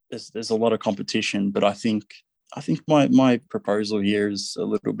there's a lot of competition, but I think my proposal here is a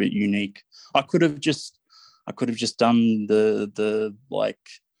little bit unique. I could have just done the like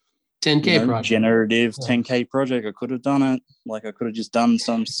 10K project, generative 10K project. I could have done it. Like I could have just done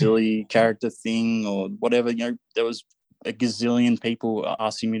some silly character thing or whatever. There was a gazillion people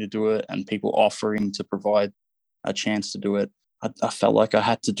asking me to do it and people offering to provide a chance to do it. I felt like I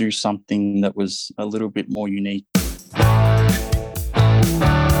had to do something that was a little bit more unique.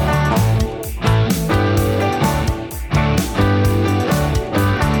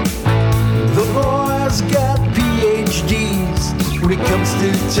 When it comes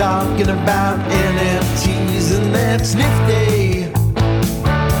to talking about NFTs, and that's nifty.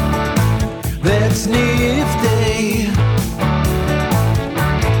 That's nifty.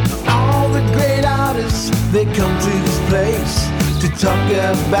 All the great artists, they come to this place to talk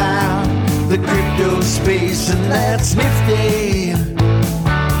about the crypto space, and that's nifty.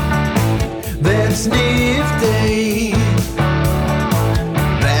 That's nifty.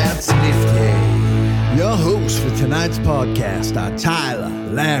 That's nifty. Your hosts for tonight's podcast are Tyler,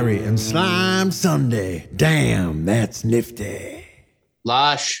 Larry, and Slime Sunday. Damn, that's nifty.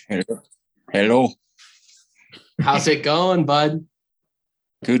 Lush. Hello. How's it going, bud?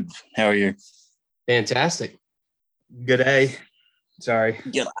 Good. How are you? Fantastic. Good day. Sorry.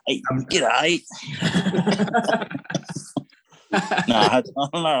 G'day. No, I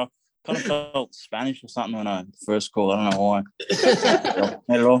don't know. Kind of felt Spanish or something when I first called. I don't know why.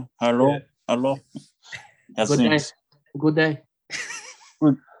 Hello. How's Good day. things? Good day.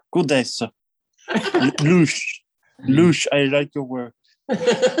 Good day, sir. Lush, I like your work.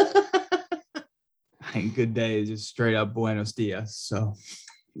 Good day is just straight up buenos dias. So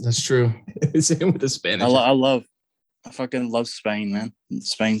That's true. same with the Spanish. I fucking love Spain, man.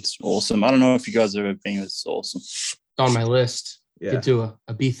 Spain's awesome. I don't know if you guys have ever been. It's awesome. It's on my list. Yeah. Get to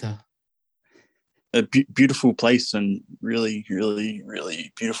Ibiza. A beautiful place and really, really,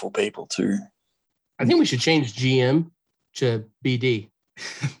 really beautiful people too. I think we should change GM to BD.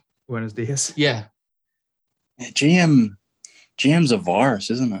 Buenos dias. Yeah. GM's a virus,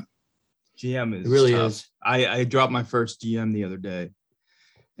 isn't it? GM is It really tough. is. I dropped my first GM the other day,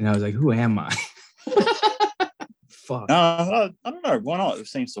 and I was like, "Who am I?" Fuck. I don't know. Why not? It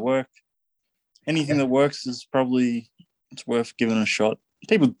seems to work. Anything that works is probably it's worth giving a shot.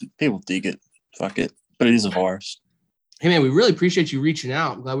 People dig it. Fuck it. But it is a virus. Hey, man, we really appreciate you reaching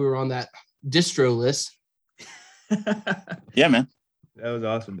out. I'm glad we were on that distro list. Yeah, man. That was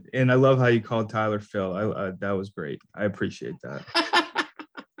awesome, and I love how you called Tyler Phil. That was great. I appreciate that.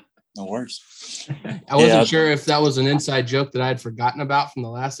 No worries. I wasn't sure if that was an inside joke that I had forgotten about from the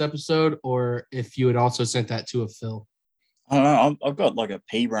last episode or if you had also sent that to a Phil. I don't know. I've got like a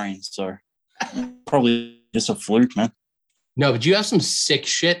pea brain, so probably just a fluke, man. No, but you have some sick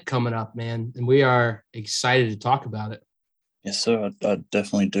shit coming up, man, and we are excited to talk about it. Yes, sir. I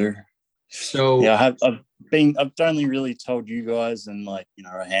definitely do. So Yeah, I've only really told you guys and a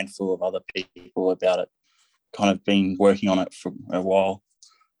handful of other people about it. Kind of been working on it for a while.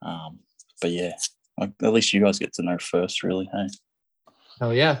 But yeah, at least you guys get to know first, really. Hey.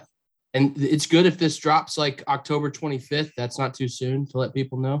 hell yeah. And it's good if this drops like October 25th. That's not too soon to let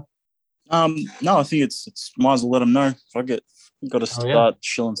people know. No, I think it's might as well let them know. Got to start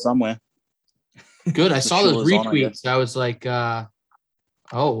chilling somewhere. Good. I saw those chill is on, I retweets. I was like,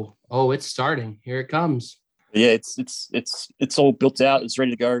 it's starting. Here it comes. Yeah, it's all built out. It's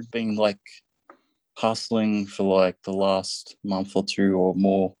ready to go. Been like hustling for like the last month or two or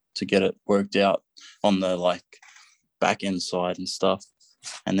more to get it worked out on the like back end side and stuff.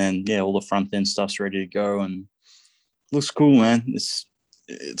 And then all the front end stuff's ready to go and looks cool, man. It's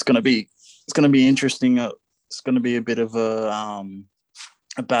gonna be interesting. It's gonna be a bit of a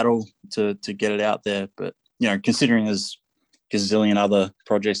battle to get it out there, but considering there's gazillion other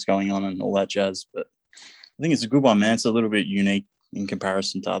projects going on and all that jazz, but I think it's a good one, man. It's a little bit unique in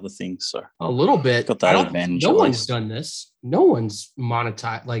comparison to other things. So a little bit. Got that advantage. No one's done this. No one's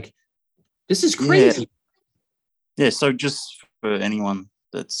monetized. Like, this is crazy. Yeah. So just for anyone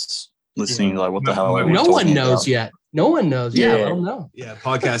that's listening, like, what the hell? No one knows yet. No one knows. Yeah, I don't know. Yeah,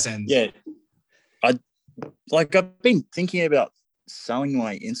 podcast ends. Yeah. I've been thinking about selling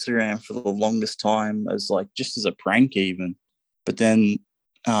my Instagram for the longest time as just as a prank even. But then,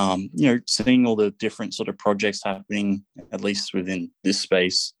 seeing all the different sort of projects happening, at least within this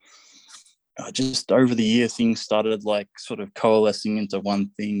space, just over the year, things started sort of coalescing into one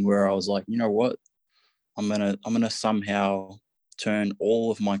thing where I was like, you know what? I'm gonna somehow turn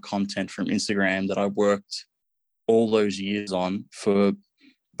all of my content from Instagram that I worked all those years on for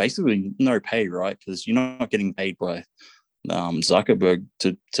basically no pay, right? Because you're not getting paid by Zuckerberg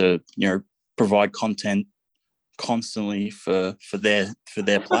to provide content constantly for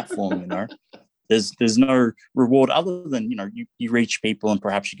their platform. There's no reward other than you reach people and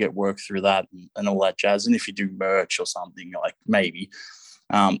perhaps you get work through that and all that jazz. And if you do merch or something, like maybe,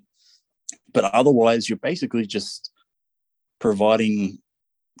 but otherwise you're basically just providing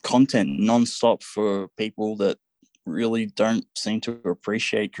content nonstop for people that really don't seem to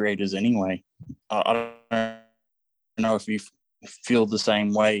appreciate creators anyway. I don't know if you feel the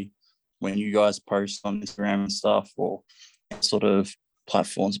same way when you guys post on Instagram and stuff or sort of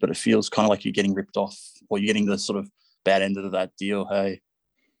platforms, but it feels kind of like you're getting ripped off or you're getting the sort of bad end of that deal. Hey,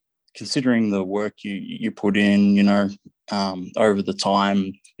 considering the work you put in, over the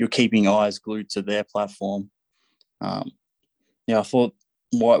time, you're keeping eyes glued to their platform. I thought,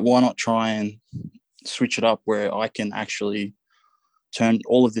 why not try and switch it up where I can actually turn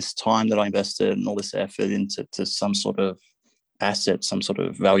all of this time that I invested and all this effort into some sort of asset, some sort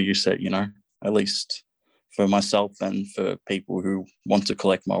of value set, at least for myself and for people who want to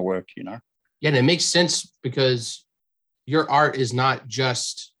collect my work, Yeah, and it makes sense because your art is not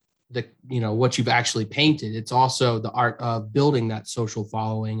just the, what you've actually painted. It's also the art of building that social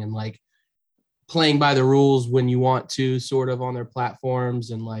following and like playing by the rules when you want to, sort of on their platforms,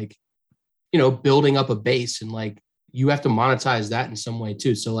 and like, building up a base, and like you have to monetize that in some way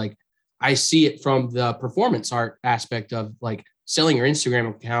too. So like I see it from the performance art aspect of like selling your Instagram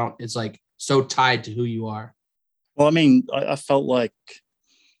account is like so tied to who you are. Well, I mean, I felt like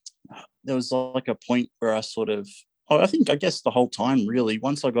there was like a point where I guess the whole time really,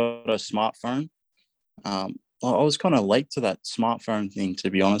 once I got a smartphone, I was kind of late to that smartphone thing, to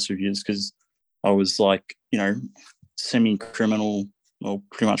be honest with you, because I was like, semi-criminal or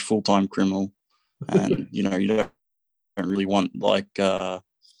pretty much full-time criminal. And, you don't really want like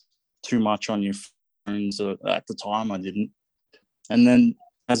too much on your phones. At the time I didn't. And then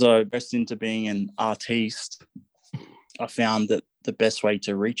as I progressed into being an artiste, I found that the best way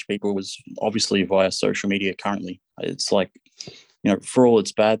to reach people was obviously via social media currently. It's like, for all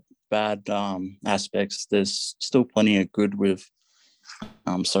its bad aspects, there's still plenty of good with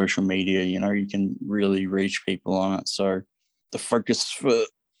social media. You can really reach people on it. So the focus for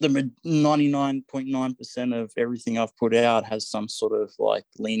the 99.9% of everything I've put out has some sort of like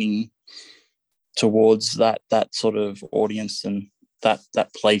leaning towards that sort of audience and that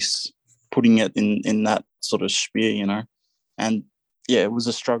place, putting it in that sort of sphere, And yeah, it was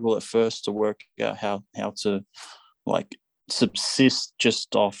a struggle at first to work out how to like subsist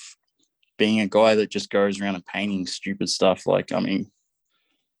just off being a guy that just goes around and painting stupid stuff. Like, I mean,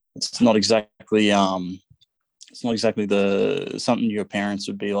 it's not exactly the something your parents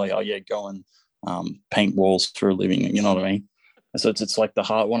would be like, oh yeah, go and paint walls for a living. You know what I mean? So it's like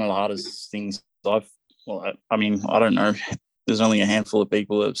one of the hardest things I don't know. There's only a handful of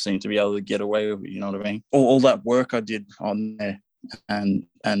people that seem to be able to get away with it. You know what I mean? All that work I did on there and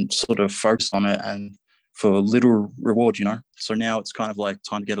sort of focus on it and for little reward, So now it's kind of like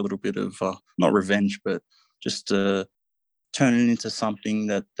time to get a little bit of not revenge, but just to turn it into something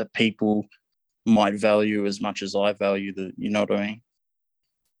that people might value as much as I value you know what I mean?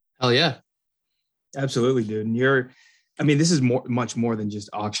 Hell yeah. Absolutely, dude. And this is much more than just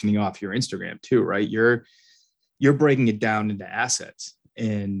auctioning off your Instagram too, right? You're breaking it down into assets.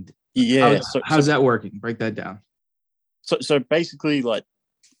 And yeah, how's that working? Break that down. So basically, like,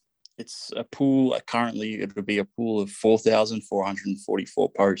 it's a pool. Currently, it would be a pool of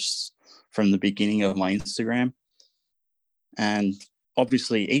 4,444 posts from the beginning of my Instagram. And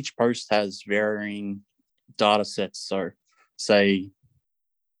obviously, each post has varying data sets. So say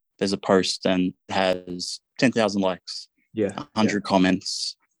there's a post and it has 10,000 likes, 100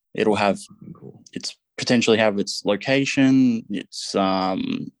 comments. It'll have it's potentially have its location, its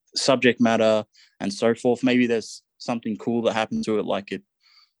subject matter, and so forth. Maybe there's something cool that happened to it, like it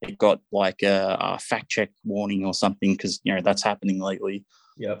got like a fact check warning or something, because that's happening lately.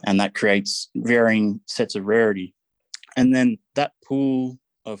 Yeah, and that creates varying sets of rarity. And then that pool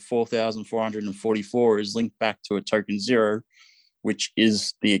of 4,444 is linked back to a token 0, which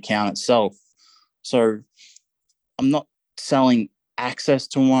is the account itself. So I'm not selling access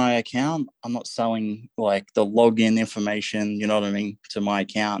to my account. I'm not selling like the login information, you know what I mean, to my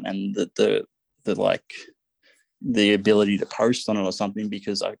account and the ability to post on it or something,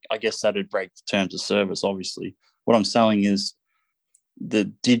 because I guess that'd break the terms of service, obviously. What I'm selling is the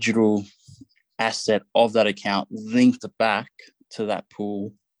digital asset of that account linked back to that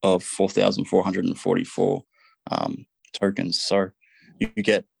pool of 4,444 tokens. So you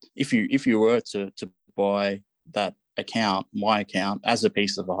get, if you were to buy that account, my account, as a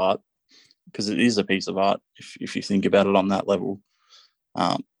piece of art, because it is a piece of art. If you think about it on that level,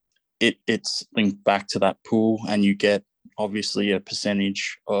 it's linked back to that pool, and you get obviously a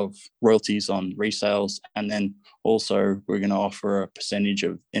percentage of royalties on resales, and then also we're going to offer a percentage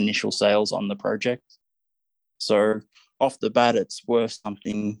of initial sales on the project. So off the bat, it's worth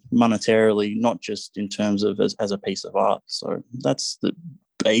something monetarily, not just in terms of as a piece of art. So that's the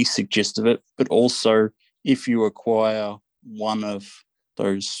basic gist of it. But also, if you acquire one of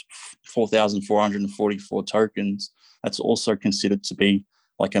those 4,444 tokens, that's also considered to be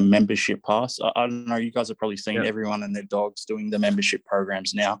like a membership pass. I don't know, you guys have probably seen everyone and their dogs doing the membership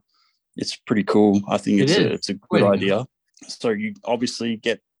programs now. It's pretty cool. I think it's a good idea. So you obviously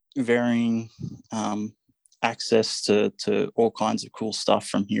get varying access to all kinds of cool stuff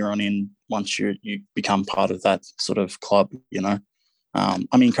from here on in once you become part of that sort of club, you know.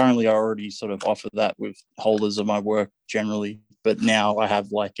 I mean, currently I already sort of offer that with holders of my work generally, but now I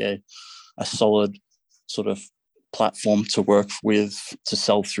have like a solid sort of platform to work with to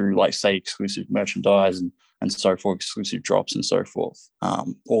sell through, like say exclusive merchandise and so forth, exclusive drops and so forth,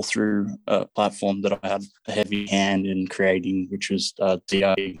 all through a platform that I had a heavy hand in creating, which was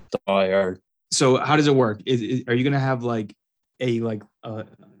DIA.io. So how does it work? Are you going to have like an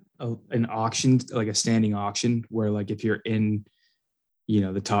auction, like a standing auction where like if you're in, you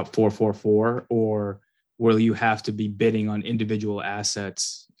know, the top 444, or will you have to be bidding on individual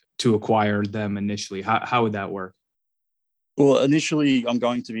assets to acquire them initially? How would that work? Well, initially I'm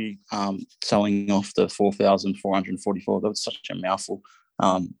going to be selling off the 4,444. That was such a mouthful.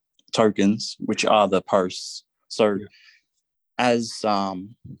 Tokens, which are the posts. So as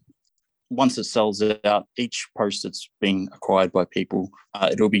once it sells out, each post that's being acquired by people,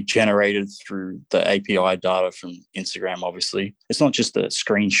 it'll be generated through the API data from Instagram, obviously. It's not just a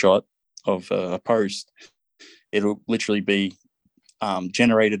screenshot of a post. It'll literally be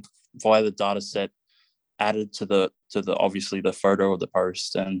generated via the data set, added to the obviously the photo of the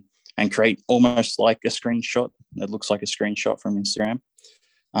post, and create almost like a screenshot. It looks like a screenshot from Instagram.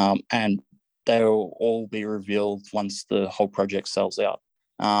 And they'll all be revealed once the whole project sells out.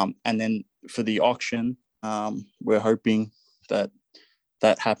 And then for the auction, we're hoping that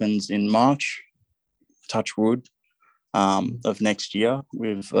happens in March, touch wood, of next year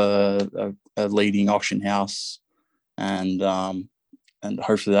with a leading auction house, and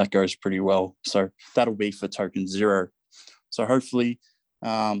hopefully that goes pretty well. So that'll be for token 0. So hopefully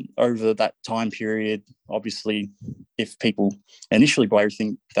over that time period, obviously, if people initially buy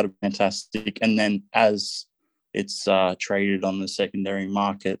everything, that'll be fantastic. And then as it's traded on the secondary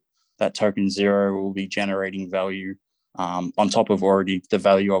market, that token 0 will be generating value on top of already the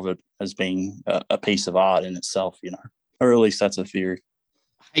value of it as being a piece of art in itself, you know, or at least that's a theory.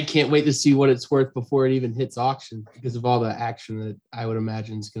 I can't wait to see what it's worth before it even hits auction because of all the action that I would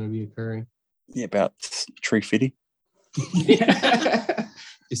imagine is going to be occurring. Yeah, about 350.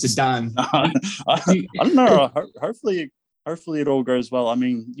 It's a dime. I don't know. Hopefully it all goes well. I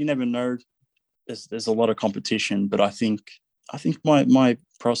mean, you never know. There's a lot of competition, but I think my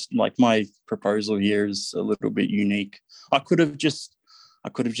proposal here is a little bit unique. I could have just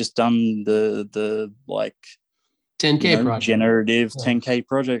done the like 10K project, generative 10K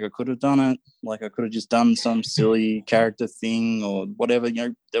project. I could have done it. Like I could have just done some silly character thing or whatever. You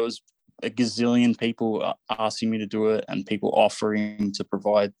know, there was a gazillion people asking me to do it and people offering to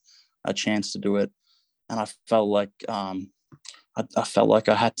provide a chance to do it, and I felt like I felt like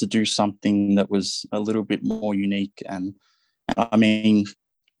I had to do something that was a little bit more unique. And I mean,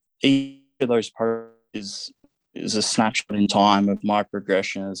 each of those posts is a snapshot in time of my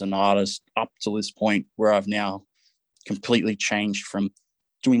progression as an artist up to this point where I've now completely changed from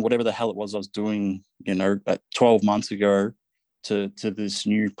doing whatever the hell it was I was doing, you know, 12 months ago to this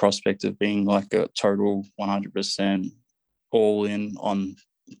new prospect of being like a total 100% all in on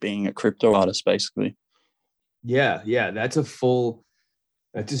being a crypto artist, basically. Yeah, that's a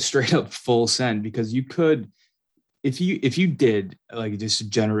straight up full send, because you could, if you did like just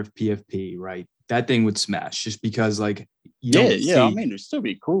generative PFP, right, that thing would smash just because like I mean, it'd still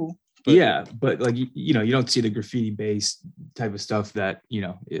be cool. But like you know, you don't see the graffiti based type of stuff that, you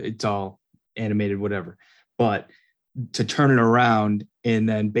know, it's all animated, whatever. But to turn it around and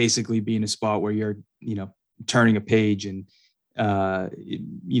then basically be in a spot where you're, you know, turning a page and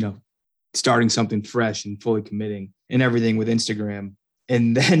you know, starting something fresh and fully committing and everything with Instagram,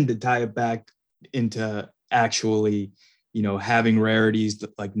 and then to tie it back into actually, you know, having rarities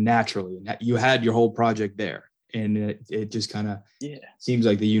that, like, naturally, and you had your whole project there, and it just kind of seems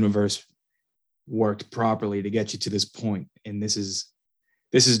like the universe worked properly to get you to this point. And this is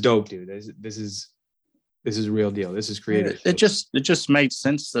dope, dude. This is This is real deal. This is creative. It just made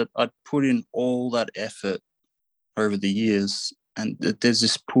sense that I'd put in all that effort over the years, and there's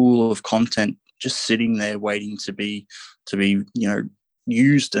this pool of content just sitting there waiting to be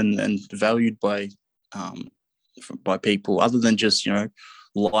used and valued by people, other than just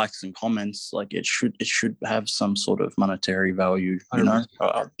likes and comments. Like it should have some sort of monetary value,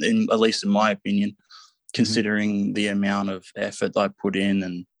 at least in my opinion, considering the amount of effort I put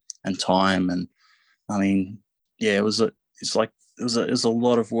in and time. And I mean, yeah, it was a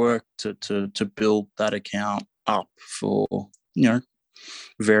lot of work to build that account up for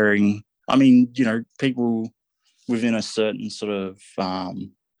varying. I mean, people within a certain sort of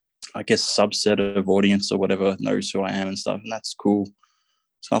I guess subset of audience or whatever knows who I am and stuff, and that's cool.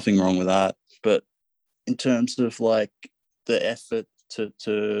 There's nothing wrong with that. But in terms of like the effort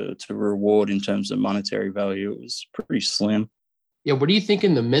to reward in terms of monetary value, it was pretty slim. Yeah, what are you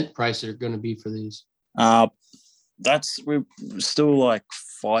thinking the mint prices are going to be for these? We're still like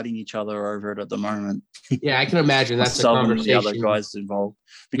fighting each other over it at the moment. Yeah, I can imagine that's a conversation. The other guys involved,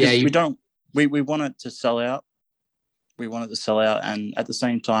 because we want it to sell out. We want it to sell out, and at the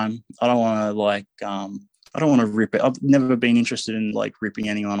same time, I don't want to rip it. I've never been interested in like ripping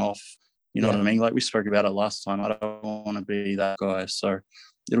anyone off. You know what I mean? Like we spoke about it last time. I don't want to be that guy. So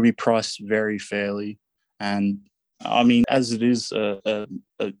it'll be priced very fairly. And I mean, as it is a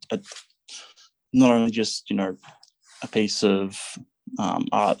not only just, a piece of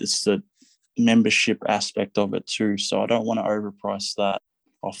art, it's the membership aspect of it too. So I don't want to overprice that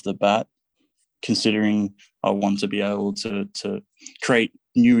off the bat, considering I want to be able to create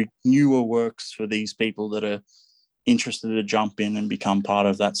newer works for these people that are interested to jump in and become part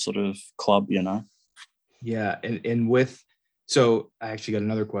of that sort of club, Yeah. So I actually got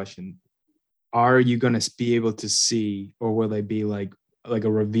another question. Are you going to be able to see, or will they be like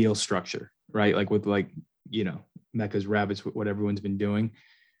a reveal structure, right? Like with Mecca's Rabbits, what everyone's been doing.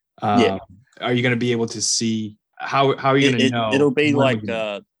 Are you going to be able to see how are you going to know? It'll be like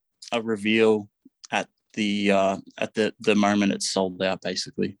a reveal at the moment it's sold out.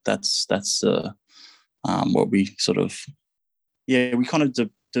 Basically, that's what we sort of we kind of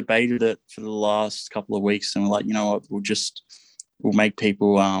debated it for the last couple of weeks, and we're like, you know what, we'll make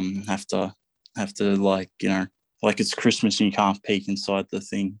people have to like like it's Christmas and you can't peek inside the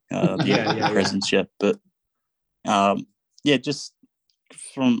thing, presents yet, but just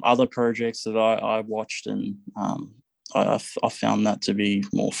from other projects that I watched, and I found that to be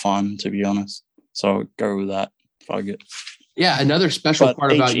more fun, to be honest. So I'll go with that if I get. Yeah, another special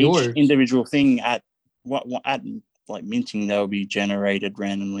part about yours, each individual thing at like minting, they'll be generated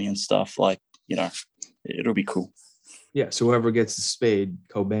randomly and stuff. Like it'll be cool. Yeah, so whoever gets the spade,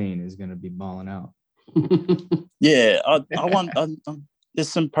 Cobain, is going to be balling out. Yeah, I want. There's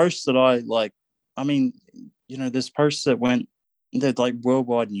some posts that I like. I mean, there's posts that they're like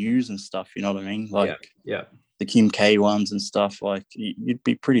worldwide news and stuff. You know what I mean? Like, the Kim K ones and stuff. Like, you'd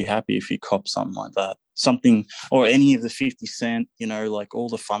be pretty happy if you cop something like that. Something, or any of the 50 Cent. Like all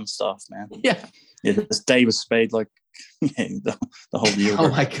the fun stuff, man. Yeah. It's David Spade. Like, the whole deal. Oh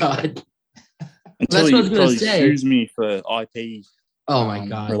my god. Until that's what I was gonna say. Sues me for IP. Oh my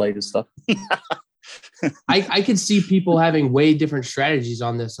god. Related stuff. I could see people having way different strategies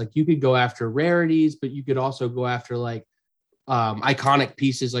on this. Like you could go after rarities, but you could also go after like iconic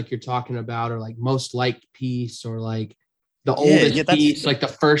pieces like you're talking about, or like most liked piece, or like the oldest piece, like the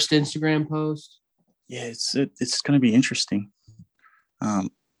first Instagram post. Yeah, it's going to be interesting.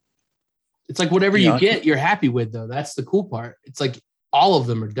 It's like whatever you get, you're happy with, though. That's the cool part. It's like all of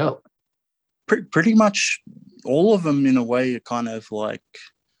them are dope. Pretty much all of them, in a way, are kind of like,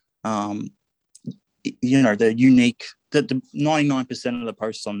 they're unique. That the 99% of the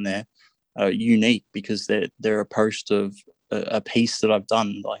posts on there are unique because they're a post of a piece that I've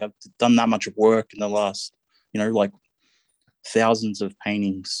done. Like I've done that much work in the last, like thousands of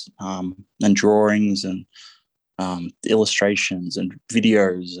paintings and drawings and illustrations and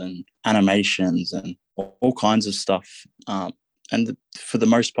videos and animations and all kinds of stuff. And for the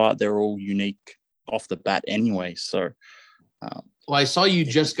most part, they're all unique off the bat anyway. So, well, I saw you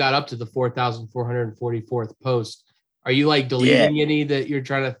just got up to the 4,444th post. Are you like deleting any that you're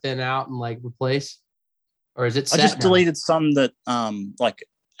trying to thin out and like replace? Or is it set I just now? deleted some that like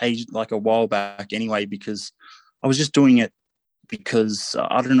a while back anyway, because I was just doing it because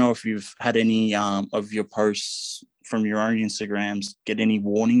I don't know if you've had any of your posts from your own Instagrams get any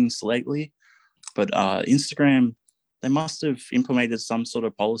warnings lately, but Instagram, they must have implemented some sort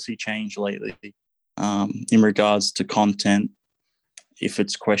of policy change lately in regards to content. If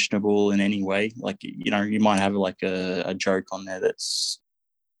it's questionable in any way, like, you might have like a joke on there that's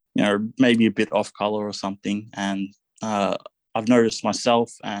maybe a bit off color or something. And I've noticed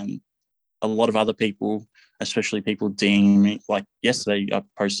myself and a lot of other people, especially people DMing me. Like yesterday, I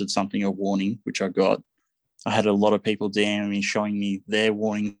posted something, a warning, which I got. I had a lot of people DMing me, showing me their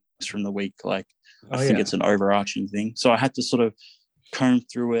warnings from the week. Like, I think it's an overarching thing. So I had to sort of comb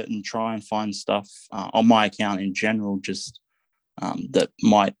through it and try and find stuff on my account in general, just that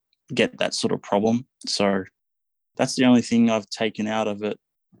might get that sort of problem. So that's the only thing I've taken out of it.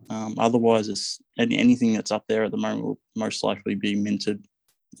 Otherwise, it's anything that's up there at the moment will most likely be minted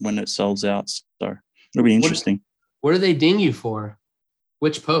when it sells out. So it'll be interesting. What do they ding you for?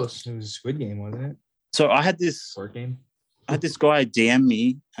 Which post? It was a Squid Game, wasn't it? So I had this Court game. I had this guy DM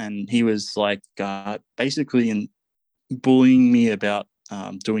me, and he was like basically bullying me about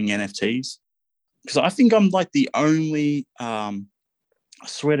doing NFTs, because I think I'm like the only. I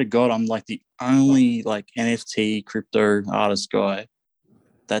swear to God, I'm like the only like NFT crypto artist guy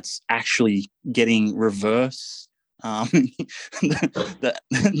that's actually getting reverse. The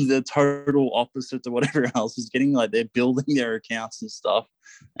total opposite to what everyone else is getting. Like, they're building their accounts and stuff,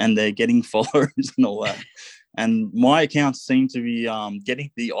 and they're getting followers and all that. And my accounts seem to be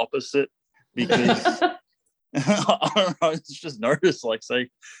getting the opposite, because I don't know, it's just noticed. Like, say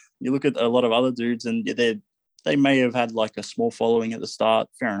you look at a lot of other dudes, and they may have had like a small following at the start,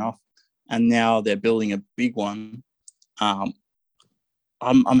 fair enough, and now they're building a big one.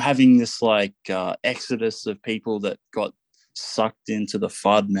 I'm having this like exodus of people that got sucked into the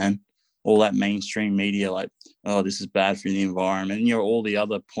FUD, man. All that mainstream media, like, oh, this is bad for the environment, and all the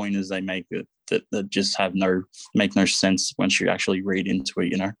other pointers they make that just make no sense once you actually read into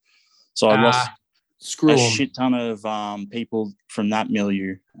it, So I lost a shit ton of people from that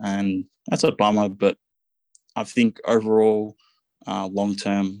milieu, and that's a bummer. But I think overall, long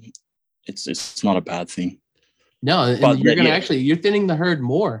term, it's not a bad thing. No, and you're thinning the herd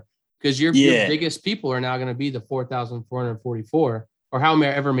more, because your biggest people are now going to be the 4,444, or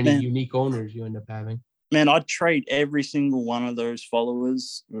however many unique owners you end up having. Man, I'd trade every single one of those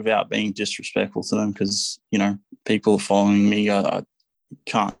followers without being disrespectful to them, because people following me, I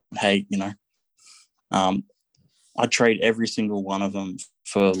can't hate. I'd trade every single one of them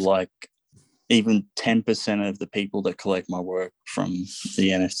for like even 10% of the people that collect my work from the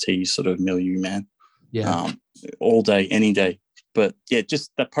NFT sort of milieu, man. Yeah. All day, any day. But yeah,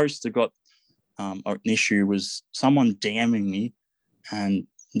 just the post that got an issue was someone DMing me, and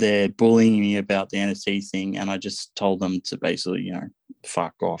they're bullying me about the NFT thing, and I just told them to basically,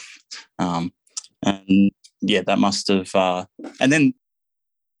 fuck off. And yeah, that must have. And then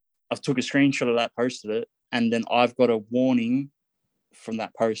I took a screenshot of that, posted it, and then I've got a warning from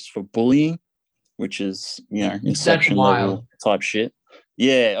that post for bullying, which is Inception level type shit.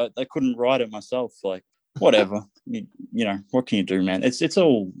 Yeah, I couldn't write it myself. Like, whatever, what can you do, man? It's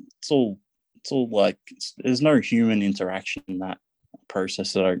all like, there's no human interaction in that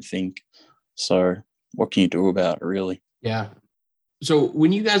process, I don't think. So what can you do about it, really? Yeah. So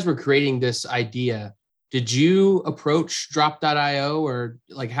when you guys were creating this idea, did you approach Drop.io, or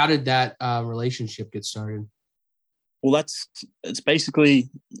like, how did that relationship get started? Well, it's basically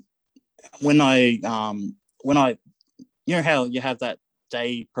when I how you have that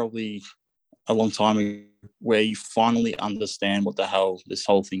day probably a long time ago where you finally understand what the hell this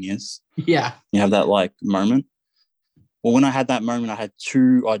whole thing is. Yeah. You have that like moment. Well, when I had that moment, I had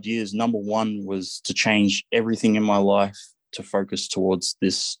two ideas. Number one was to change everything in my life to focus towards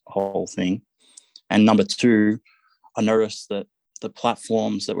this whole thing. And number two, I noticed that the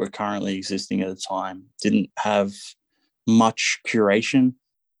platforms that were currently existing at the time didn't have much curation,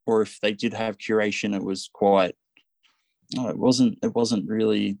 or if they did have curation, it was quite, it wasn't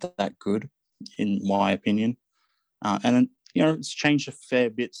really that good, in my opinion. And it's changed a fair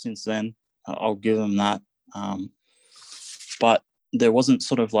bit since then. I'll give them that. But there wasn't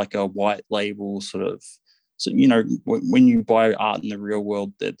sort of like a white label sort of. So, when you buy art in the real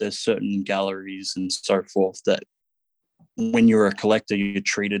world, there's certain galleries and so forth that when you're a collector, you're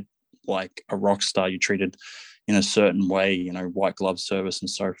treated like a rock star. You're treated in a certain way, white glove service and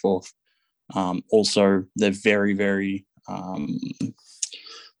so forth. Also, they're very, very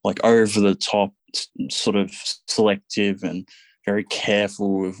like over the top, sort of selective and very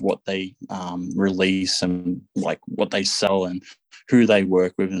careful with what they release and like what they sell and who they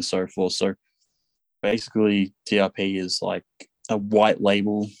work with and so forth. So basically, DRP is like a white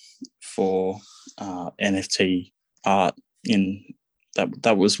label for NFT art. In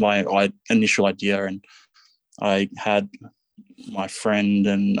that was my initial idea, and I had my friend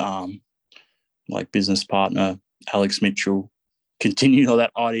and like business partner Alex Mitchell continue on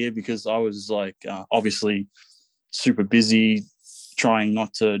that idea, because I was like obviously super busy trying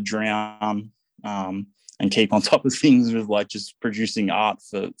not to drown and keep on top of things with like just producing art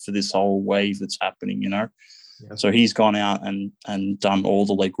for this whole wave that's happening, you know. Yeah. So he's gone out and done all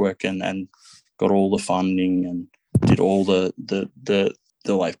the legwork and got all the funding and did all the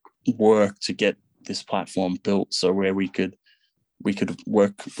like work to get this platform built, so where we could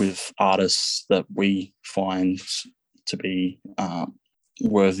work with artists that we find to be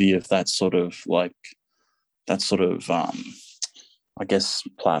worthy of that sort of I guess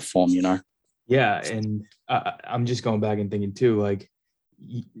platform, you know. Yeah, and I'm just going back and thinking too, like,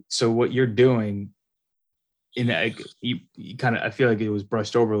 so what you're doing, you kind of, I feel like it was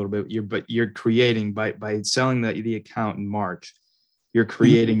brushed over a little bit. But you're creating by selling the account in March, you're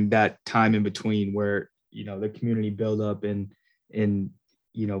creating that time in between where, you know, the community build up and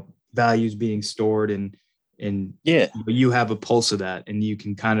you know, values being stored and yeah, you have a pulse of that, and you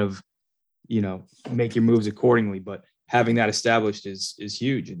can kind of, you know, make your moves accordingly. But having that established is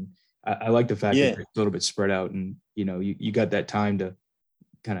huge, and I like the fact that it's a little bit spread out, and you know, you got that time to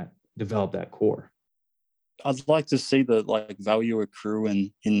kind of develop that core. I'd like to see the like value accrue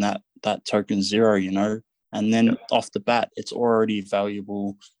in that token zero, you know, and then off the bat, it's already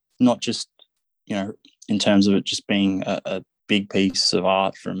valuable, not just, you know, in terms of it just being a big piece of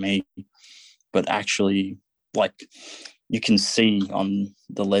art for me, but actually, like, you can see on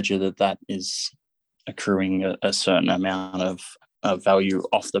the ledger that is accruing a certain amount of value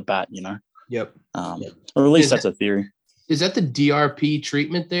off the bat, you know. Yep. Or at least that's a theory. Is that the DRP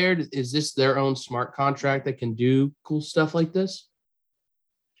treatment there? Is this their own smart contract that can do cool stuff like this?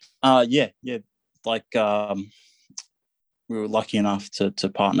 Yeah. Like, we were lucky enough to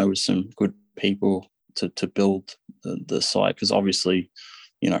partner with some good people to build the site, because obviously,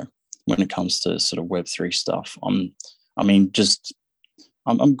 you know, when it comes to sort of Web3 stuff, I'm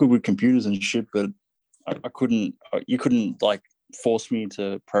good with computers and shit, but you couldn't like force me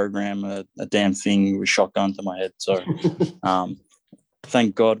to program a damn thing with shotgun to my head. So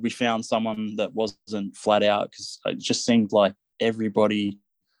thank God we found someone that wasn't flat out, because it just seemed like everybody,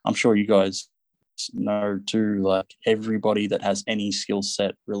 I'm sure you guys know too, like everybody that has any skill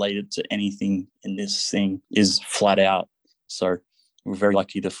set related to anything in this thing is flat out. So we're very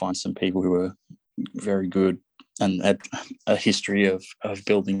lucky to find some people who are very good and had a history of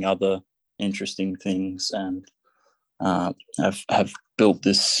building other interesting things, and have built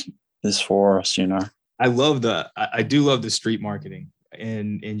this for us, you know. I do love the street marketing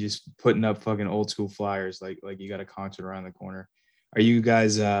and just putting up fucking old school flyers like you got a concert around the corner. Are you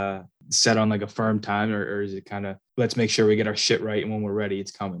guys set on like a firm time, or is it kind of let's make sure we get our shit right, and when we're ready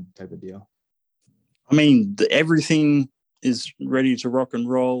it's coming type of deal? I mean, everything is ready to rock and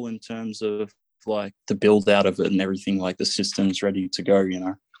roll in terms of like the build out of it and everything, like the system's ready to go, you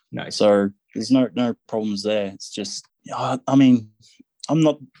know. Nice. So there's no problems there. It's just, I mean, I'm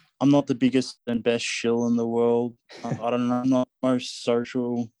not the biggest and best shill in the world. I don't know. I'm not the most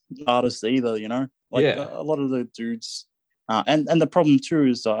social artist either, you know. Like a lot of the dudes. And the problem too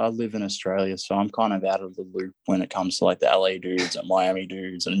is I live in Australia, so I'm kind of out of the loop when it comes to like the LA dudes and Miami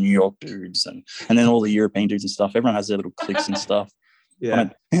dudes and New York dudes and then all the European dudes and stuff. Everyone has their little cliques and stuff. Yeah.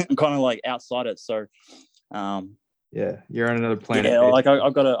 I'm kind of like outside it. So yeah, you're on another planet. Yeah, like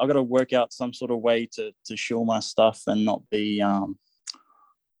I've got to work out some sort of way to shill my stuff and not be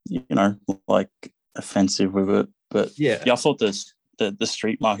you know, like offensive with it. But yeah, I thought the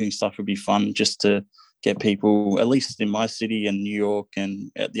street marketing stuff would be fun, just to get people, at least in my city and New York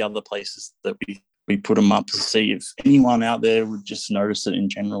and at the other places that we put them up, to see if anyone out there would just notice it in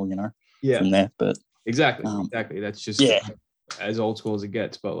general, you know. Yeah. From there, but exactly. That's just as old school as it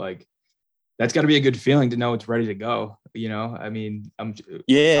gets, but like that's got to be a good feeling to know it's ready to go. You know, I mean, how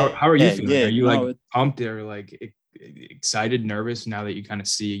are you feeling? Yeah, are you like pumped or like excited, nervous now that you kind of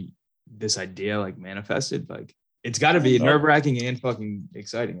see this idea like manifested? Like it's got to be nerve-wracking and fucking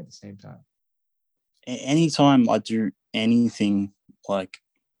exciting at the same time. Anytime I do anything like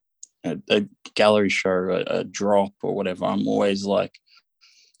a gallery show, a drop or whatever, I'm always like,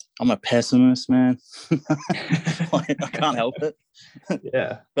 I'm a pessimist, man. Like, I can't help it.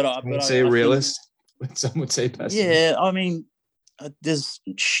 Yeah, but I would say realist. Some would say pessimist. Yeah, I mean, there's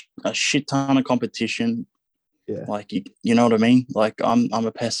a shit ton of competition. Yeah, like you know what I mean. Like I'm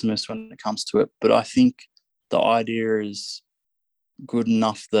a pessimist when it comes to it, but I think the idea is good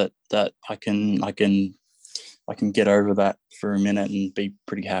enough that I can get over that for a minute and be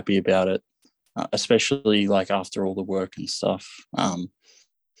pretty happy about it, especially like after all the work and stuff.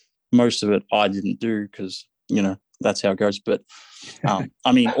 Most of it I didn't do because, you know, that's how it goes. But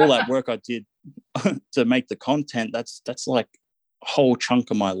I mean, all that work I did to make the content, that's like a whole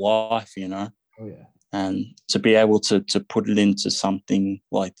chunk of my life, you know. Oh yeah. and to be able to put it into something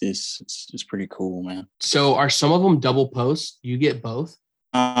like this, it's pretty cool, man. So are some of them double posts? You get both?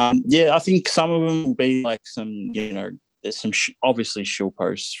 Yeah, I think some of them will be like some, there's some obviously shill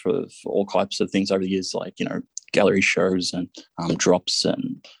posts for all types of things over the years, like, gallery shows and drops,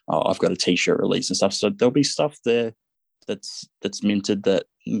 and I've got a t-shirt release and stuff. So there'll be stuff there that's minted that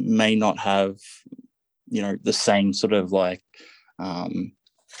may not have, the same sort of like, it's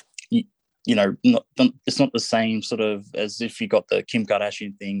not the same sort of as if you got the Kim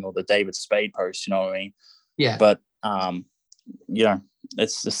Kardashian thing or the David Spade post, you know what I mean? Yeah. But,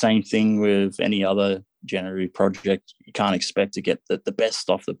 it's the same thing with any other generative project. You can't expect to get the best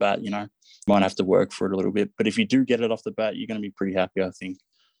off the bat, Might have to work for it a little bit. But if you do get it off the bat, you're going to be pretty happy, I think.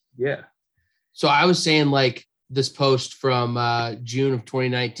 Yeah. So I was saying like this post from June of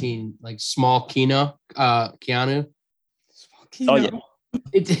 2019, like small Keanu. Oh, yeah.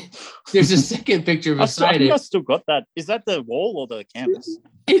 There's a second picture beside it. I still got that. Is that the wall or the canvas?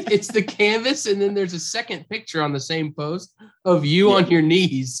 It's the canvas, and then there's a second picture on the same post of you on your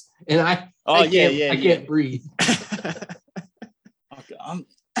knees, and I can't breathe. I'm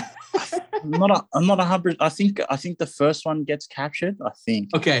not 100. I think the first one gets captured. I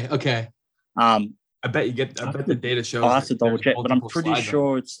think. Okay. I bet the data shows. I'll have to double check, but I'm pretty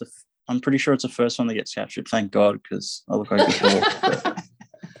sure it's the first one that gets captured. Thank God, because I look like a fool.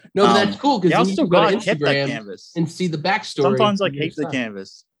 No, but that's cool because I'll you still can go to kept that Instagram canvas and see the backstory. Sometimes I keep the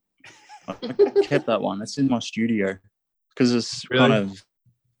canvas. I kept that one. It's in my studio because it's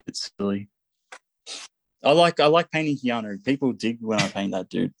it's silly. I like painting Keanu. People dig when I paint that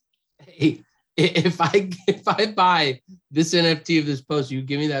dude. Hey, if I buy this NFT of this post, you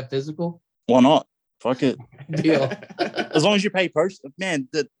give me that physical? Why not? Fuck it. Deal. As long as you pay post, man.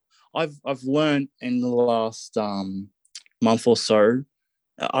 That I've learned in the last month or so.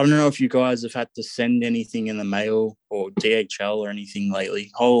 I don't know if you guys have had to send anything in the mail or DHL or anything lately.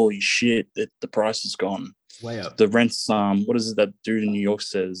 Holy shit, the price has gone way up. The rent's what is it that dude in New York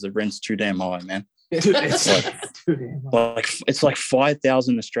says? The rent's too damn high, man. It's it's like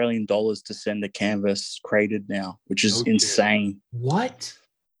 5,000 Australian dollars to send a canvas crated now, which is insane. What?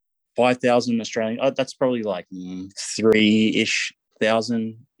 5,000 Australian. That's probably like 3-ish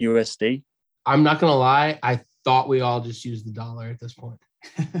thousand USD. I'm not gonna lie. I thought we all just used the dollar at this point.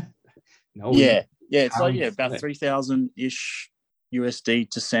 No. Yeah. It's like about 3,000 ish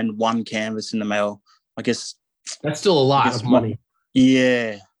USD to send one canvas in the mail. I guess that's still a lot of money.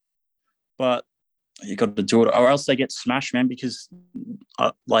 Yeah, but you got to do it, or else they get smashed, man. Because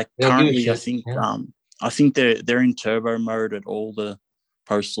currently, I think they're in turbo mode at all the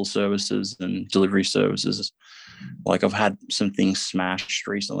postal services and delivery services. Like I've had some things smashed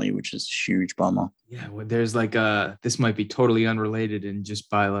recently, which is a huge bummer. Yeah, well, there's like this might be totally unrelated and just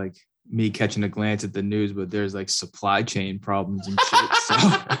by like me catching a glance at the news, but there's like supply chain problems and shit. So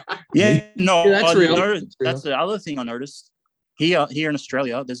that's real. That's the other thing I noticed. Here in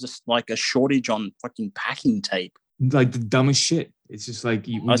Australia, there's just like a shortage on fucking packing tape. Like the dumbest shit. It's just like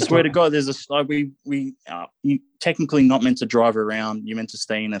I swear to God, there's you technically not meant to drive around. You're meant to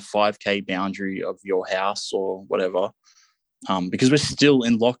stay in a 5K boundary of your house or whatever. Because we're still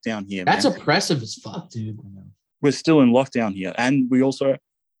in lockdown here. That's oppressive as fuck, dude. We're still in lockdown here, and we also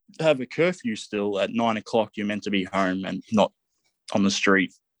have a curfew still at 9 o'clock. You're meant to be home and not on the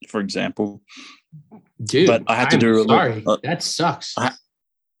street, for example. Dude, but I had to do. That sucks. I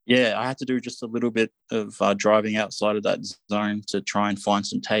had to do just a little bit of driving outside of that zone to try and find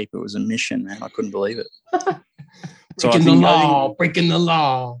some tape. It was a mission, man. I couldn't believe it. Breaking the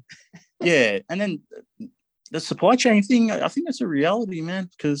law. Yeah, and then the supply chain thing, I think that's a reality, man.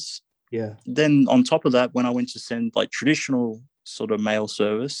 Because then on top of that, when I went to send like traditional sort of mail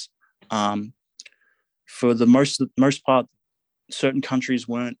service, for the most part, certain countries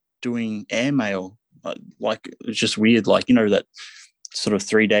weren't doing airmail. Like it's just weird, like that sort of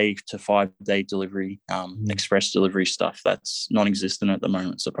 3-day to 5-day delivery, express delivery stuff that's non-existent at the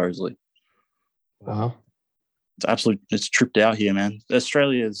moment, supposedly. Wow, it's tripped out here, man.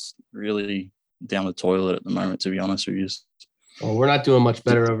 Australia's really down the toilet at the moment, to be honest with you. Well, we're not doing much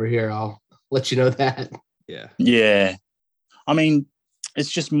better over here. I'll let you know that. Yeah. I mean,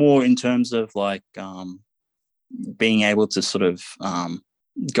 it's just more in terms of like being able to sort of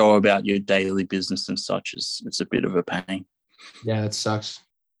go about your daily business and such. It's a bit of a pain. Yeah, that sucks.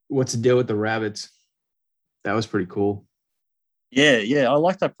 What's the deal with the rabbits? That was pretty cool. Yeah, I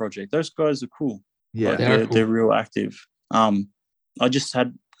like that project. Those guys are cool. Yeah, they're real active. I just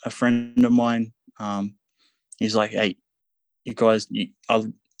had a friend of mine. He's like, "Hey, you guys,"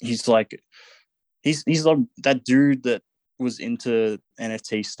 he's like that dude that was into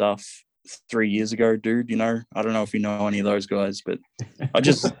NFT stuff 3 years ago, dude. You know, I don't know if you know any of those guys, but I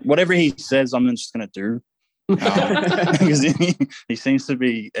just whatever he says, I'm just gonna do. Because he seems to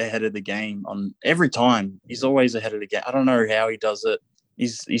be ahead of the game on every time. He's always ahead of the game. I don't know how he does it.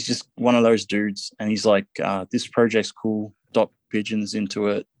 He's just one of those dudes, and he's like, this project's cool. Dot Pigeon's into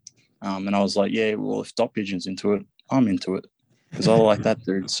it, and I was like, yeah, well, if Dot Pigeon's into it, I'm into it because I like that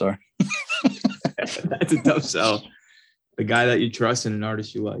dude. So that's a tough sell. The guy that you trust and an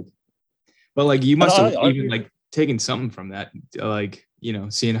artist you like, but like you must have even like taken something from that, like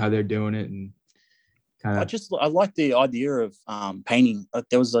seeing how they're doing it and. I like the idea of painting.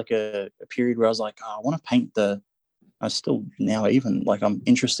 There was like a period where I was like, I want to paint I still now even like I'm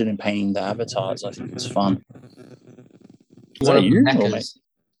interested in painting the avatars. I think it's fun. Is that you?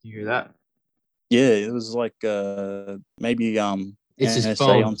 You hear that? Yeah, it was like maybe it's his NSA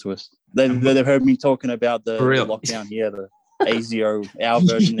phone. onto us. They've heard me talking about the lockdown here, the ASIO, our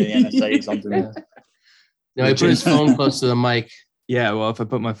version of the NSA is onto me. No, he put his phone close to the mic. Yeah, well, if I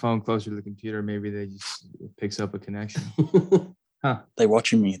put my phone closer to the computer, maybe it picks up a connection. Huh? They're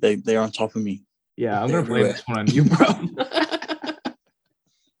watching me. They're on top of me. Yeah, I'm gonna blame this one on you, bro.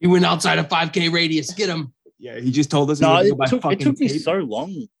 He went outside a 5K radius. Get him. Yeah, he just told us. No, it took me so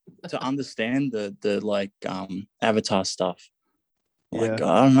long to understand the like avatar stuff. Like yeah.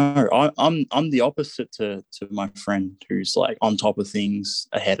 I don't know. I'm the opposite to my friend who's like on top of things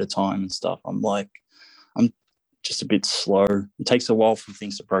ahead of time and stuff. I'm just a bit slow. It takes a while for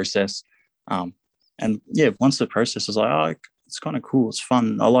things to process. And yeah, once the process is like, it's kind of cool. It's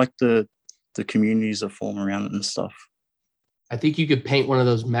fun. I like the communities that form around it and stuff. I think you could paint one of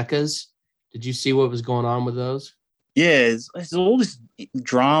those mechas. Did you see what was going on with those? Yeah, it's all this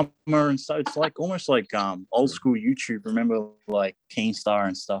drama and stuff. It's like almost like old school YouTube. Remember like Keemstar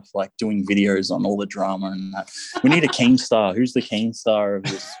and stuff, like doing videos on all the drama and that. We need a Keemstar. Who's the Keemstar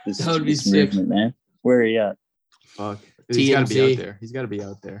of this movement, man? Where are you at? Fuck. He's got to be out there. He's got to be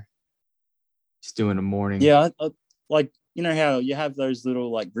out there. He's doing a morning. Yeah, like you know how you have those little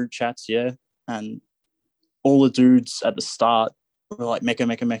like group chats, yeah, and all the dudes at the start were like mecca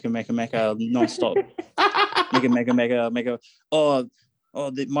non-stop. mega.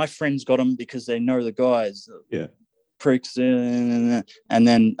 My friends got them because they know the guys. Yeah, pricks and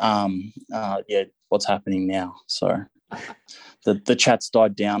then yeah, what's happening now? So the chats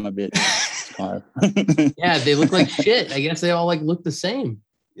died down a bit. Yeah, they look like shit. I guess they all like look the same.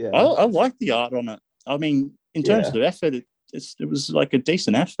 Yeah, I like the art on it. I mean, in terms of effort, it was like a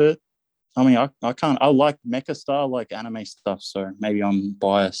decent effort. I mean, I like mecha style, like anime stuff. So maybe I'm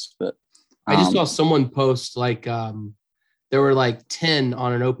biased, but I just saw someone post like there were like 10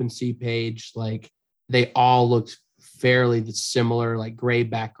 on an OpenSea page. Like they all looked fairly similar, like gray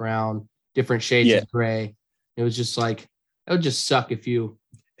background, different shades of gray. It was just like it would just suck if you.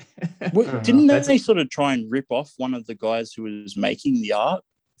 Didn't they sort of try and rip off one of the guys who was making the art?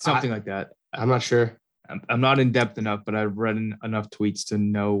 Something like that. I'm not sure. I'm not in depth enough, but I've read enough tweets to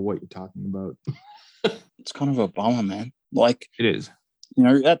know what you're talking about. It's kind of a bummer, man. Like it is. You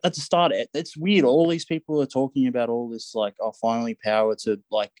know, at the start, it's weird. All these people are talking about all this, like, finally power to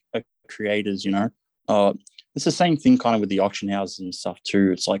like creators. You know, it's the same thing kind of with the auction houses and stuff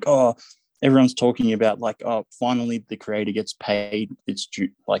too. It's like, everyone's talking about like, finally the creator gets paid. It's due,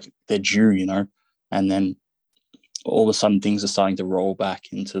 like they're due, you know, and then all of a sudden things are starting to roll back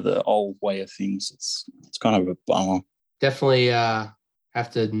into the old way of things. It's kind of a bummer. Definitely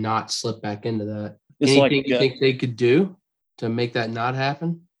have to not slip back into that. It's anything like, you think they could do to make that not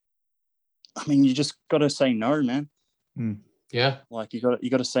happen? I mean, you just got to say no, man. Yeah. Like you got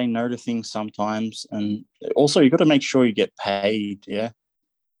to say no to things sometimes. And also you got to make sure you get paid. Yeah.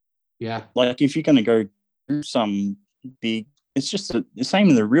 Yeah. Like if you're going to go do some big, it's just the same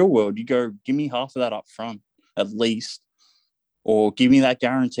in the real world. You go, give me half of that up front at least, or give me that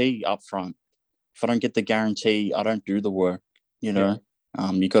guarantee up front. If I don't get the guarantee, I don't do the work, you know?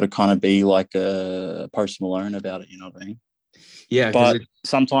 Yeah. You got to kind of be like a Post Malone about it, you know what I mean? Yeah. But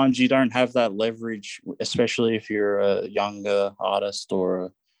sometimes you don't have that leverage, especially if you're a younger artist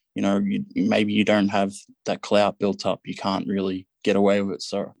or, you know, maybe you don't have that clout built up. You can't really get away with it.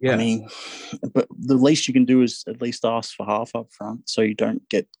 So, I mean, but the least you can do is at least ask for half up front so you don't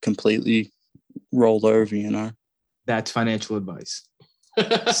get completely rolled over, you know. That's financial advice.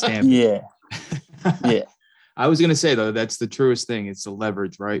 Yeah. Yeah. I was gonna say though, that's the truest thing. It's the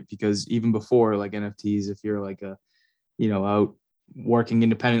leverage, right? Because even before like NFTs, if you're like out working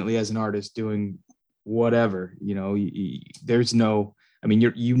independently as an artist doing whatever, you know, there's no. I mean,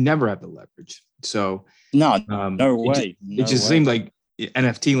 you never have the leverage. So no way. It just seemed like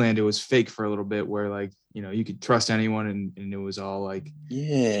NFT land. It was fake for a little bit, where like, you know, you could trust anyone, and it was all like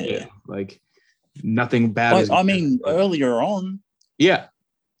Like nothing bad. Like, is I mean, but- earlier on,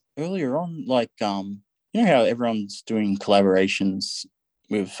 like you know how everyone's doing collaborations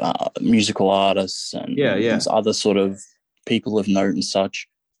with musical artists and these other sort of people of note and such.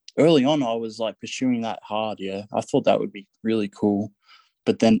 Early on, I was like pursuing that hard. Yeah, I thought that would be really cool.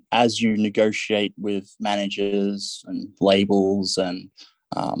 But then, as you negotiate with managers and labels and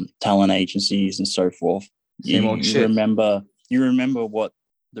talent agencies and so forth, you remember what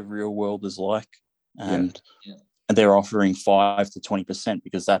the real world is like, and they're offering 5 to 20%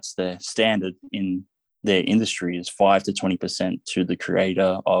 because that's their standard in their industry, is 5 to 20% to the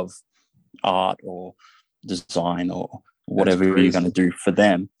creator of art or design or whatever you're going to do for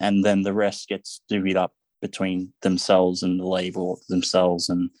them, and then the rest gets divvied up between themselves and the label, themselves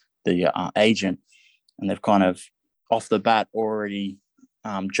and the agent. And they've kind of off the bat already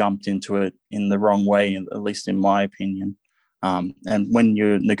jumped into it in the wrong way, at least in my opinion. And when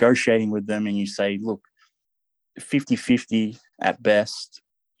you're negotiating with them and you say, look, 50-50 at best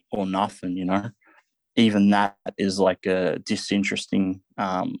or nothing, you know, even that is like a disinteresting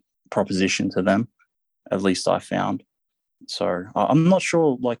proposition to them, at least I found. So I'm not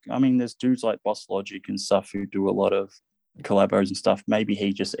sure, like, I mean, there's dudes like Boss Logic and stuff who do a lot of collabos and stuff. Maybe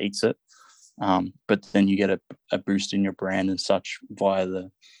he just eats it. But then you get a boost in your brand and such via the,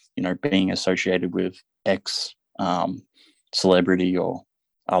 you know, being associated with X celebrity or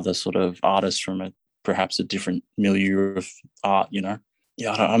other sort of artists from perhaps a different milieu of art, you know.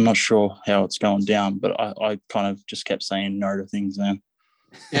 Yeah, I'm not sure how it's going down, but I kind of just kept saying no to things then.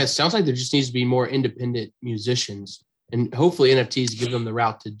 Yeah, it sounds like there just needs to be more independent musicians. And hopefully NFTs give them the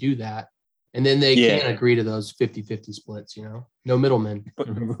route to do that. And then they can agree to those 50-50 splits, you know, no middlemen.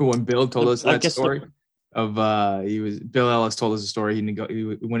 Remember when Bill told us that story of Bill Ellis told us a story.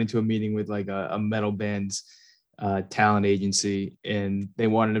 He went into a meeting with like a metal band's talent agency, and they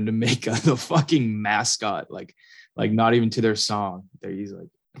wanted him to make the fucking mascot, like not even to their song. He's like,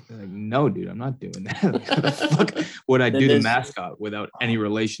 no, dude, I'm not doing that. Like, how the fuck would I do the mascot without any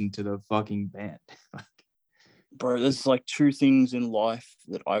relation to the fucking band? Bro, there's like two things in life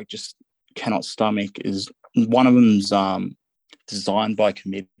that I just cannot stomach. Is one of them's designed by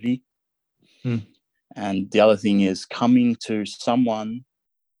committee, and the other thing is coming to someone,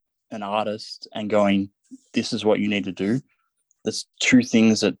 an artist, and going, this is what you need to do. There's two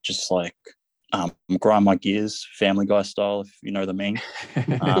things that just like grind my gears, Family Guy style, if you know the meme.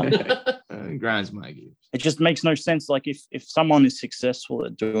 Grinds my gears. It just makes no sense. Like if someone is successful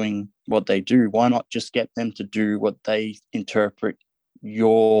at doing what they do, why not just get them to do what they interpret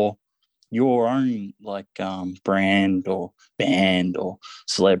your own like brand or band or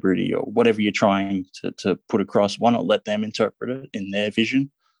celebrity or whatever you're trying to put across? Why not let them interpret it in their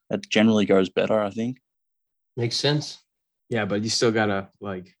vision? That generally goes better, I think. Makes sense. Yeah, but you still gotta,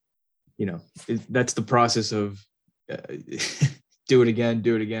 like, you know, that's the process of do it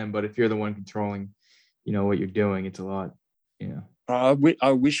again. But if you're the one controlling, you know, what you're doing, it's a lot, you know.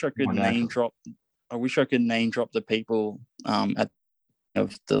 I wish I could name drop. I wish I could name drop the people at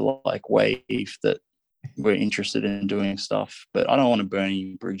of the like wave that were interested in doing stuff, but I don't want to burn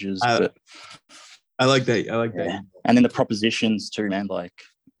any bridges. But I like that. I like that. And then the propositions too, man. Like,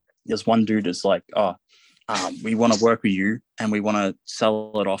 there's one dude that's like, we want to work with you and we want to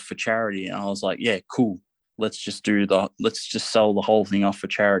sell it off for charity. And I was like, yeah, cool. Let's just sell the whole thing off for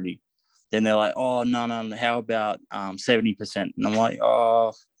charity. Then they're like, oh, no, how about 70%? And I'm like,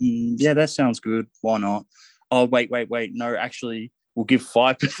 yeah, that sounds good. Why not? Oh, wait. No, actually, we'll give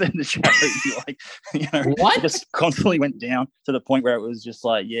 5% to charity. Like, you know, what? It just constantly went down to the point where it was just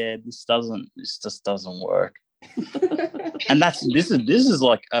like, yeah, this just doesn't work. And this is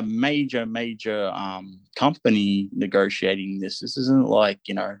like a major company negotiating this. This isn't like,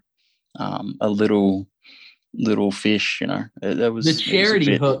 you know, a little fish, you know. That was the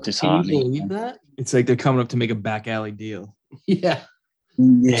charity hook. Can you believe yeah. that? It's like they're coming up to make a back alley deal. Yeah.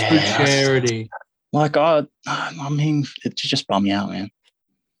 It's for charity. Like, I mean, it just bummed me out, man.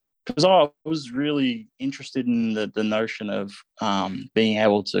 Because I was really interested in the notion of being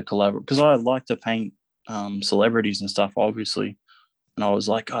able to collaborate. Because I like to paint celebrities and stuff, obviously. And I was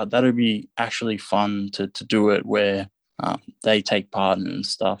like, that'd be actually fun to do it where they take part in and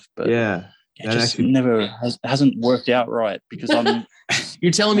stuff. But yeah, it just hasn't worked out right because I'm.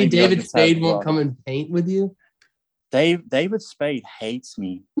 You're telling me David Spade won't come and paint with you? David Spade hates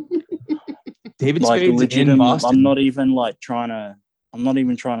me. David like, Spade's in Boston. I'm not even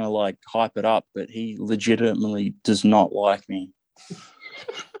trying to like hype it up, but he legitimately does not like me.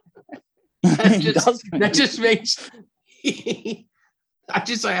 That just makes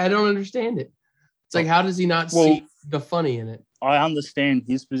I don't understand it. It's like, how does he not see the funny in it. I understand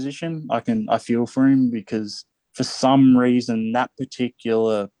his position. I feel for him because for some reason that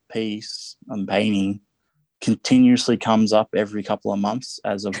particular piece I'm painting continuously comes up every couple of months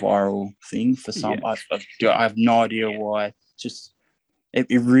as a viral thing for some. Yeah. I have no idea why. Just it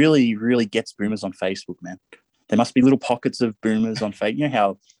really, really gets boomers on Facebook, man. There must be little pockets of boomers on Facebook. You know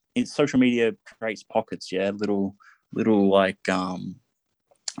how social media creates pockets, yeah, little like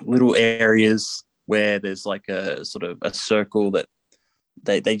little areas where there's like a sort of a circle that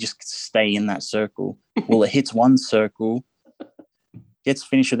they just stay in that circle. Well, it hits one circle, gets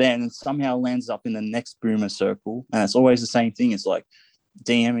finished there, and then somehow lands up in the next boomer circle. And it's always the same thing. It's like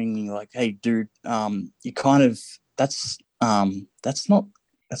DMing me like, hey dude, you kind of that's not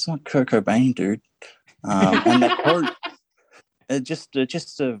Kurt Cobain, dude. And that quote,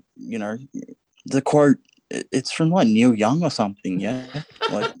 you know, the quote, it's from like Neil Young or something, yeah.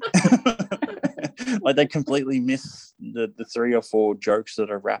 Like, like they completely miss the 3 or 4 jokes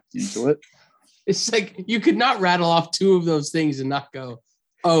that are wrapped into it. It's like you could not rattle off 2 of those things and not go,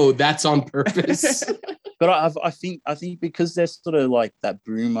 "Oh, that's on purpose." But I think because they're sort of like that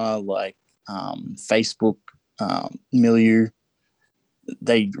boomer, like Facebook milieu,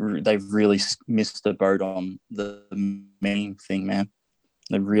 they've really missed the boat on the meme thing, man.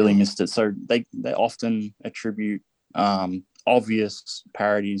 They really missed it. So they often attribute obvious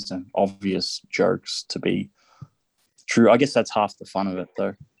parodies and obvious jokes to be true. I guess that's half the fun of it,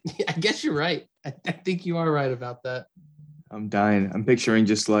 though. Yeah, I guess you're right. I think you are right about that. I'm dying. I'm picturing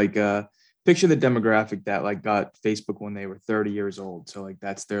just like picture the demographic that like got Facebook when they were 30 years old. So like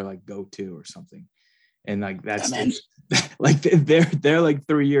that's their like go-to or something. And like that's like they're like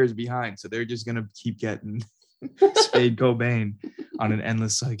 3 years behind. So they're just gonna keep getting Spade Cobain on an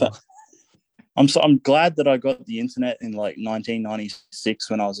endless cycle. I'm glad that I got the internet in like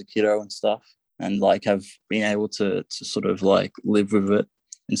 1996 when I was a kiddo and stuff, and like have been able to sort of like live with it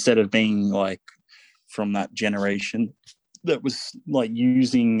instead of being like from that generation that was like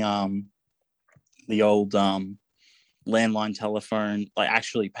using the old landline telephone, like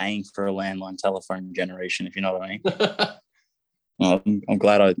actually paying for a landline telephone generation, if you know what I mean. I'm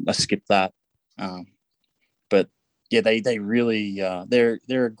glad I skipped that. But yeah, they really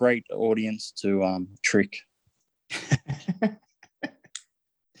they're a great audience to trick.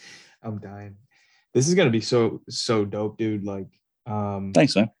 I'm dying. This is gonna be so dope, dude. Like,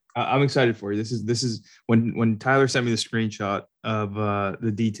 thanks, man. I'm excited for you. This is when Tyler sent me the screenshot of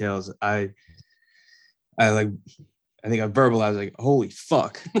the details. I think I verbalized like, holy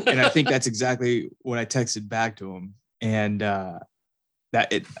fuck. And I think that's exactly what I texted back to him. And that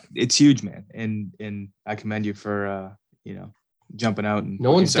it's huge, man. And I commend you for jumping out and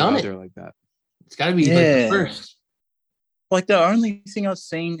no one's done it there like that. It's got to be like the first. Like the only thing I've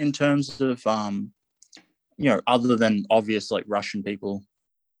seen in terms of other than obvious like Russian people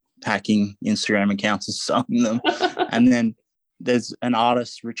hacking Instagram accounts and selling them, and then there's an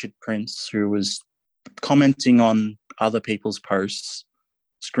artist, Richard Prince, who was commenting on other people's posts,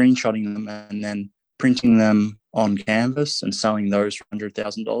 screenshotting them, and then printing them on canvas and selling those for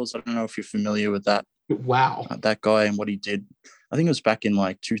 $100,000. I don't know if you're familiar with that. Wow. That guy and what he did. I think it was back in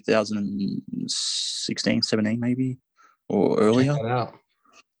like 2016, 17 maybe, or earlier.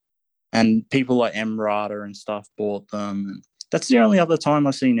 And people like Emrata and stuff bought them. And that's the only other time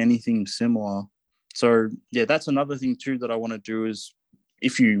I've seen anything similar. So yeah, that's another thing too that I want to do is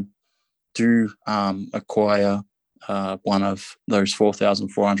if you do acquire one of those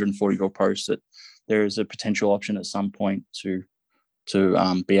 4,444 posts, that there is a potential option at some point to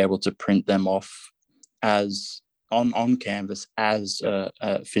be able to print them off as on canvas as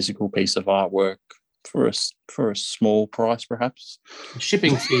a physical piece of artwork for a small price, perhaps.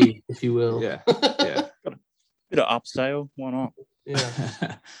 Shipping fee, if you will. Yeah. Got a bit of upsale. Why not?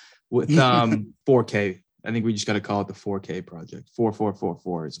 Yeah. With 4K. I think we just got to call it the 4K project.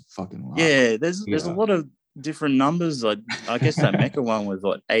 4444 is a fucking lot. Yeah, there's a lot of different numbers. Like I guess that Mecca one was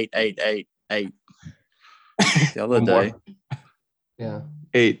what 8888 the other day. Yeah.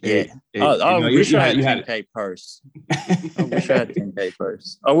 Eight. I wish I had 10K posts. I wish I had 10K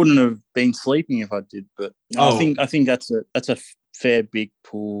posts. I wouldn't have been sleeping if I did, but I think that's a fair big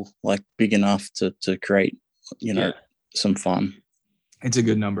pool, like big enough to create, some fun. It's a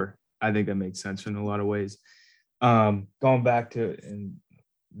good number. I think that makes sense in a lot of ways. Going back to, and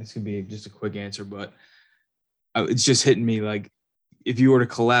this could be just a quick answer, but it's just hitting me like if you were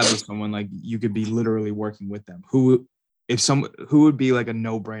to collab with someone, like you could be literally working with them. Who would be like a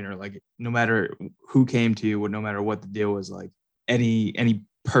no-brainer? Like no matter who came to you, no matter what the deal was, like any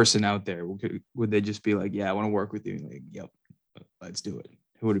person out there, would they just be like, yeah, I want to work with you? Like, yep, let's do it.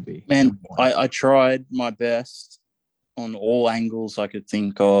 Who would it be? Man, I tried my best on all angles I could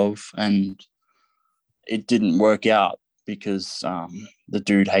think of, and it didn't work out because the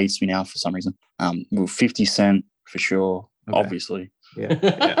dude hates me now for some reason. Well, 50 Cent for sure, obviously. Yeah.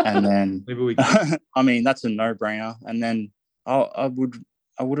 And then Maybe we I mean, that's a no-brainer. And then I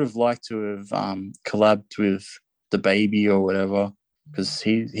would have liked to have collabed with the baby or whatever, because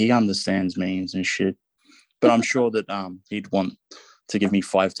he understands memes and shit. But I'm sure that he'd want to give me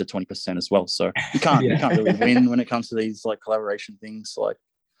 5 to 20% as well. So you can't really win when it comes to these like collaboration things. Like,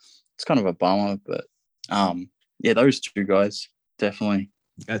 it's kind of a bummer, but yeah, those two guys definitely.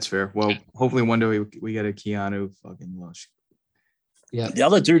 That's fair. Well, hopefully one day we get a Keanu fucking lush. Yeah. The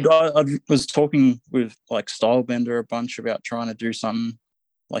other dude, I was talking with like Stylebender a bunch about trying to do something.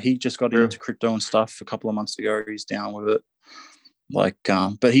 Like, he just got into crypto and stuff a couple of months ago. He's down with it. Like,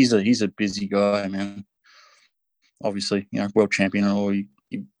 but he's a busy guy, man. Obviously, world champion and all. You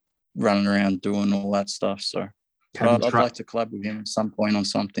running around doing all that stuff. So I'd like to collab with him at some point on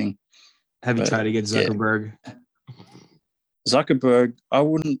something. Have you tried to get Zuckerberg? Yeah. Zuckerberg, I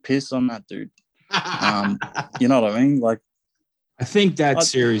wouldn't piss on that dude. You know what I mean? Like, I think that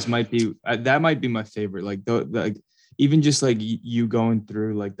series might be my favorite. Like, even just like you going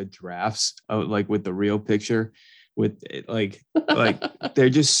through like the drafts of like with the real picture, with it, like they're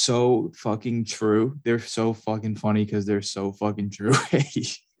just so fucking true. They're so fucking funny because they're so fucking true.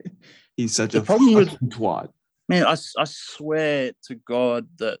 He's such a problem with twat. Man, I swear to God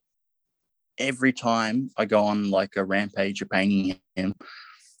that every time I go on like a rampage of painting him,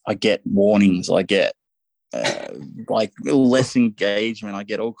 I get warnings. I get like less engagement. I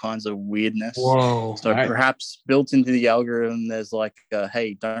get all kinds of weirdness. Whoa! So perhaps built into the algorithm, there's like,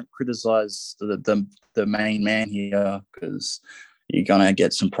 hey, don't criticize the main man here because you're gonna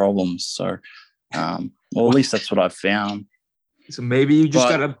get some problems. So, well, at least that's what I've found. So maybe you just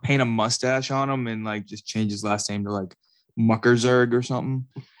gotta paint a mustache on him and like just change his last name to like Muckerzerg or something,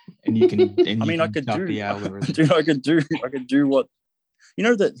 and you can. And I could do the algorithm. Dude, I could do what,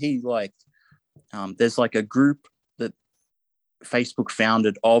 that he like. There's like a group that Facebook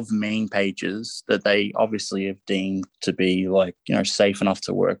founded of meme pages that they obviously have deemed to be like, safe enough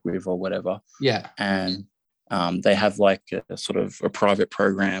to work with or whatever. Yeah. And they have like a sort of a private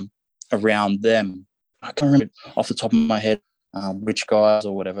program around them. I can't remember off the top of my head which guys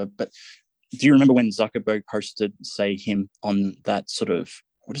or whatever, but do you remember when Zuckerberg posted, say, him on that sort of,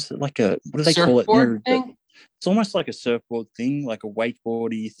 what is it, like what do they call it? Thing? It's almost like a surfboard thing, like a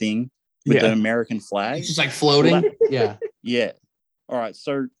wakeboardy thing. With the American flag. It's just like floating. Yeah. Yeah. All right.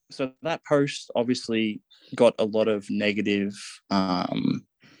 So that post obviously got a lot of negative,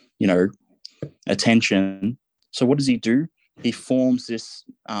 attention. So what does he do? He forms this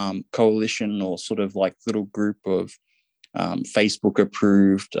coalition or sort of like little group of Facebook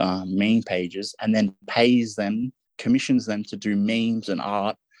approved meme pages, and then commissions them to do memes and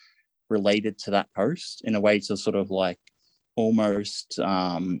art related to that post in a way to sort of like almost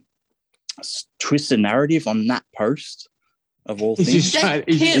twist the narrative on that post of all things. That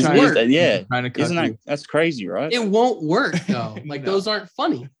can't work. Isn't that's crazy, right? It won't work though. Like those aren't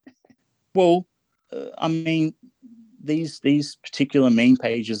funny. Well, I mean, these particular meme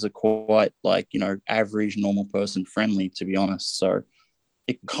pages are quite like average normal person friendly, to be honest. So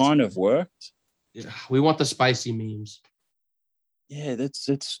it kind of worked. Yeah, we want the spicy memes. Yeah, it's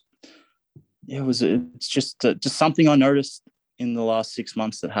just something I noticed in the last 6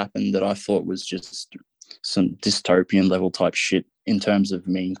 months that happened that I thought was just some dystopian level type shit in terms of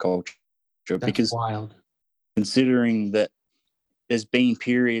meme culture. That's because wild. Considering that there's been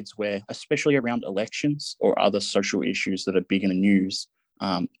periods where, especially around elections or other social issues that are big in the news,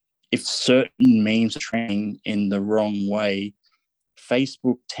 if certain memes are trending in the wrong way,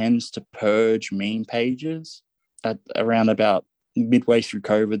 Facebook tends to purge meme pages. At around about midway through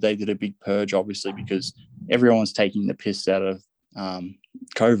COVID, they did a big purge, obviously, because everyone's taking the piss out of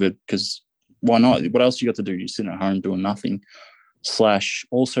COVID, because why not? What else you got to do? You're sitting at home doing nothing. /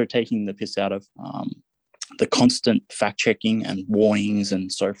 also taking the piss out of the constant fact checking and warnings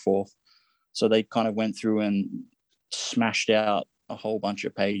and so forth. So they kind of went through and smashed out a whole bunch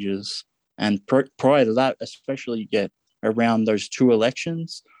of pages. And prior to that, especially around those 2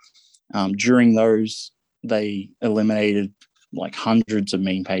 elections, during those, they eliminated like hundreds of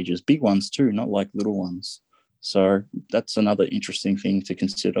meme pages, big ones too, not like little ones. So that's another interesting thing to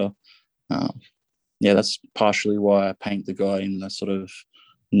consider. That's partially why I paint the guy in the sort of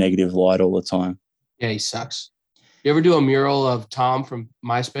negative light all the time. Yeah, he sucks. You ever do a mural of Tom from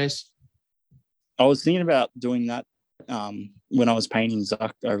MySpace? I was thinking about doing that when I was painting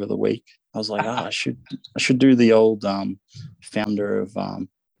Zuck over the week. I was like, I should do the old founder of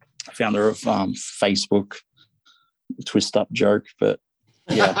Facebook twist up joke, but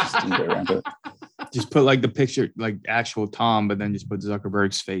yeah, I just didn't get around to it. Just put like the picture, like actual Tom, but then just put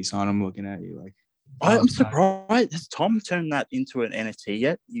Zuckerberg's face on him looking at you. Like, I'm surprised. Has Tom turned that into an NFT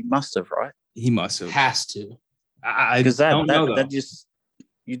yet? You must have, right? he must have. Has to. I Because don't know, though. that just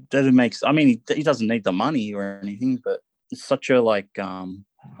that makes. I mean, he doesn't need the money or anything, but it's such a like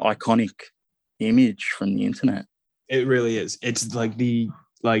iconic image from the internet. It really is. It's like the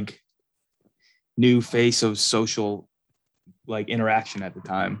new face of social like interaction at the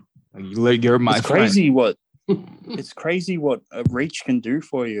time. Like you're my It's friend. crazy what it's crazy what a reach can do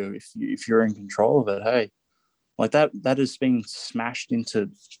for you if you're in control of it. Hey, like that has been smashed into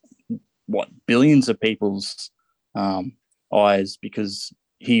what billions of people's eyes because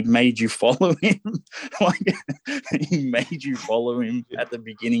he made you follow him. Like he made you follow him at the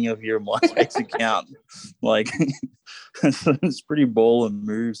beginning of your MySpace account. Like it's pretty baller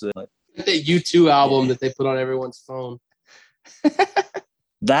moves. Like, The U2 album that they put on everyone's phone.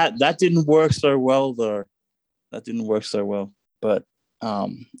 that didn't work so well though. That didn't work so well, but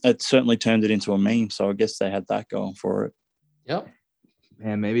it certainly turned it into a meme. So I guess they had that going for it. Yep.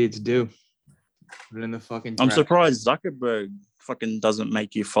 Man, maybe it's due. Put it in the fucking I'm trash. surprised Zuckerberg fucking doesn't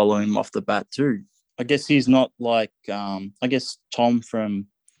make you follow him off the bat too. I guess he's not like I guess Tom from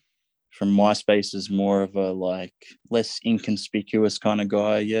MySpace is more of a like less inconspicuous kind of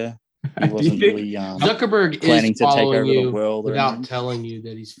guy. Yeah, he wasn't really Zuckerberg planning is to take following over the you world or without anything. telling you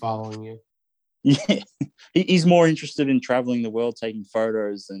that he's following you. Yeah, he's more interested in traveling the world, taking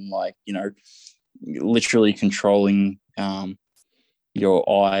photos, and like literally controlling your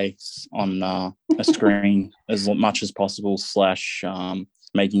eyes on a screen as much as possible. /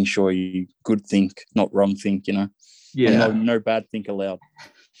 making sure you good think, not wrong think. Yeah. And no bad think allowed.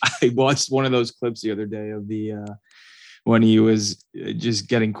 I watched one of those clips the other day of the when he was just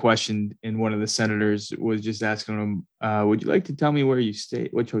getting questioned, and one of the senators was just asking him, "Would you like to tell me where you stayed,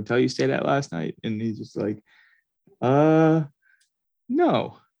 which hotel you stayed at last night?" And he's just like, "No."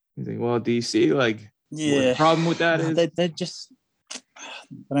 He's like, "Well, do you see like what the problem with that is?" They just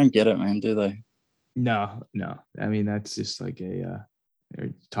they don't get it, man, do they? No. I mean, that's just like they're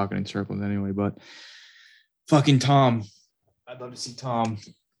talking in circles anyway. But fucking Tom, I'd love to see Tom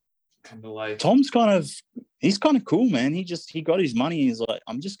come to life. Tom's he's kind of cool, man. He got his money. He's like,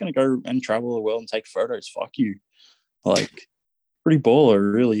 I'm just gonna go and travel the world and take photos. Fuck you. Like, pretty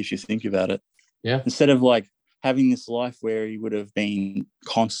baller, really, if you think about it. Yeah. Instead of like having this life where he would have been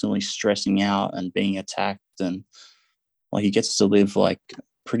constantly stressing out and being attacked, and like he gets to live like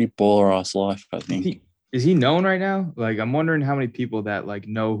pretty baller ass life, I think. Is he known right now? Like, I'm wondering how many people that like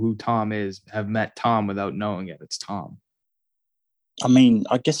know who Tom is have met Tom without knowing it. It's Tom. I mean,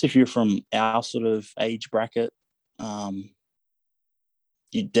 I guess if you're from our sort of age bracket,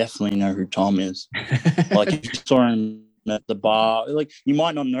 you definitely know who Tom is. Like if you saw him at the bar, like you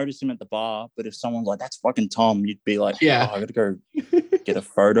might not notice him at the bar, but if someone's like, "That's fucking Tom," you'd be like, Yeah. "Oh, I gotta go get a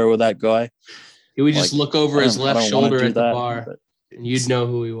photo of that guy." He would just Like, look over his I left don't wanna shoulder do at the that, bar, but- and you'd know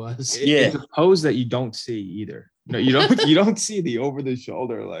who he was. Yeah. It's a pose that you don't see either. No, you don't. You don't see the over the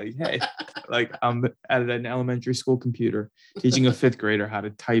shoulder. Like, hey, like I'm at an elementary school computer teaching a 5th grader how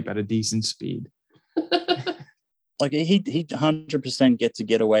to type at a decent speed. Like he 100%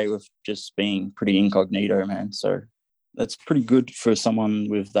 get away with just being pretty incognito, man. So that's pretty good for someone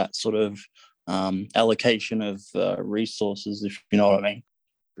with that sort of allocation of resources, if you know what I mean.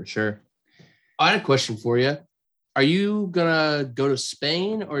 For sure. I had a question for you. Are you gonna go to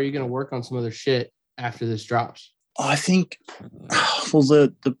Spain, or are you gonna work on some other shit after this drops? I think, well,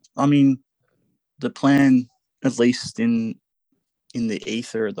 the plan, at least in the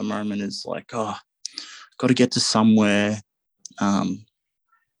ether at the moment, is like, got to get to somewhere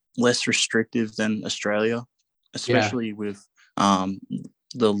less restrictive than Australia, especially with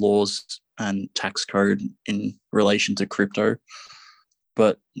the laws and tax code in relation to crypto.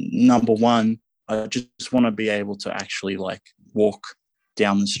 But number one, I just want to be able to actually like walk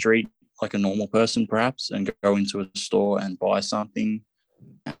down the street like a normal person, perhaps, and go into a store and buy something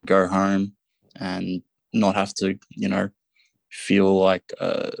and go home and not have to, feel like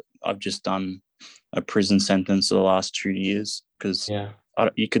I've just done a prison sentence for the last 2 years. Because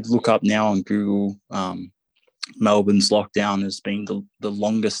you could look up now on Google, Melbourne's lockdown has been the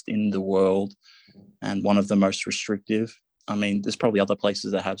longest in the world and one of the most restrictive. I mean, there's probably other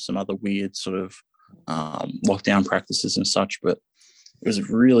places that have some other weird sort of lockdown practices and such, but it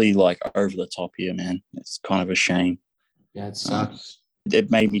was really like over the top here, man. It's kind of a shame. Yeah, it sucks. It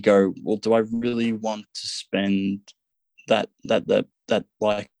made me go, well, do I really want to spend that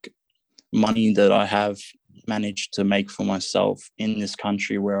like money that I have managed to make for myself in this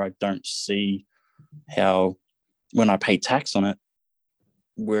country where I don't see how when I pay tax on it,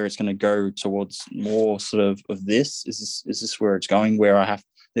 where it's going to go towards more sort of this. Is this where it's going? Where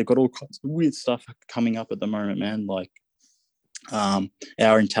they've got all kinds of weird stuff coming up at the moment, man. Like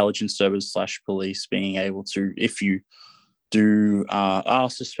our intelligence service / police being able to, if you are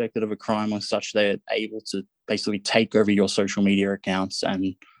suspected of a crime or such, they're able to basically take over your social media accounts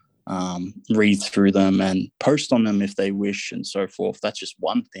and read through them and post on them if they wish and so forth. That's just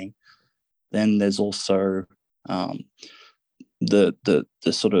one thing. Then there's also the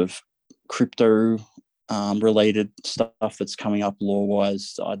sort of crypto related stuff that's coming up law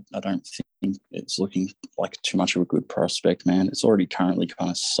wise. I don't think it's looking like too much of a good prospect, man. It's already currently kind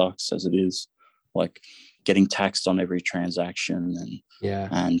of sucks as it is, like getting taxed on every transaction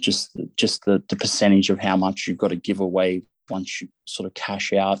and just the percentage of how much you've got to give away once you sort of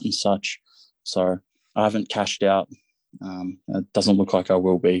cash out and such. So I haven't cashed out. It doesn't look like I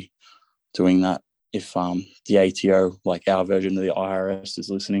will be doing that if the ATO, like our version of the IRS, is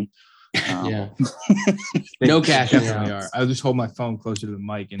listening. No cash. Definitely are. I'll just hold my phone closer to the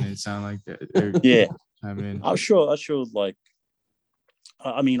mic and it sound like they're chiming in. I'm sure like,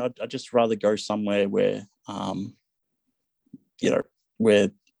 I mean, I'd just rather go somewhere where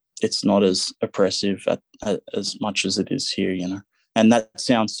where it's not as oppressive as much as it is here, and that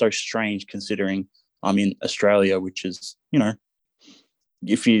sounds so strange considering I'm in Australia, which is,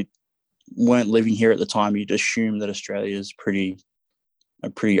 if you weren't living here at the time, you'd assume that Australia is a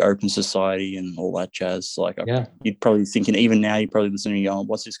pretty open society and all that jazz. Like, you'd probably thinking, even now, you're probably listening, going,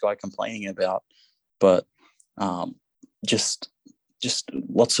 "What's this guy complaining about?" But just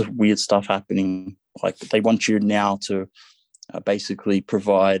lots of weird stuff happening. Like, they want you now to basically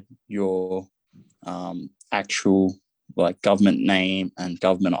provide your actual like government name and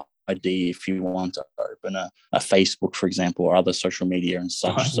government ID if you want to open a Facebook, for example, or other social media and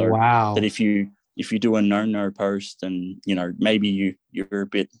such. So that if you do a no post and maybe you're a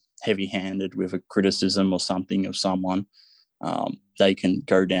bit heavy-handed with a criticism or something of someone, they can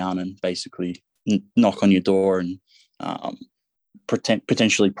go down and basically knock on your door and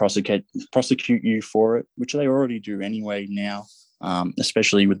potentially prosecute you for it, which they already do anyway now,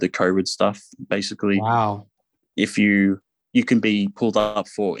 especially with the COVID stuff. Basically, if you can be pulled up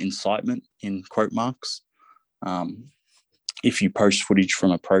for incitement in quote marks if you post footage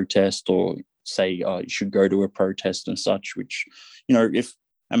from a protest or say you should go to a protest and such, which, if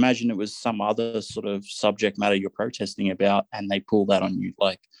imagine it was some other sort of subject matter you're protesting about and they pull that on you,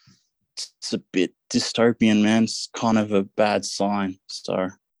 like, it's a bit dystopian, man. It's kind of a bad sign. So,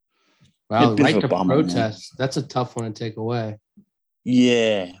 right to protest, that's a tough one to take away.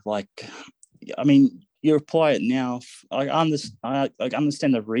 Yeah, like, I mean, you apply it now. I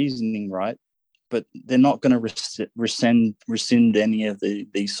understand the reasoning, right? But they're not going to rescind any of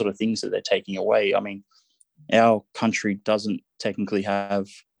these sort of things that they're taking away. I mean, our country doesn't technically have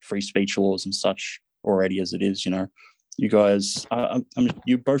free speech laws and such already as it is, You guys, I mean,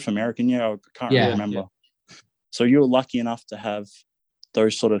 you're both American, I can't really remember. Yeah. So you're lucky enough to have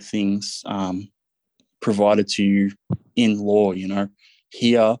those sort of things provided to you in law.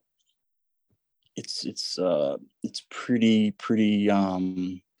 Here it's pretty.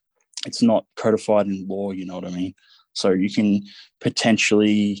 It's not codified in law. You know what I mean? So you can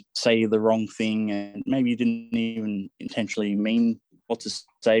potentially say the wrong thing, and maybe you didn't even intentionally mean what to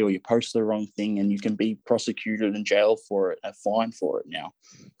say, or you post the wrong thing and you can be prosecuted and jailed for it, a fine for it now.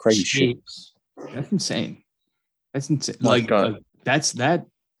 Crazy shit. That's insane. That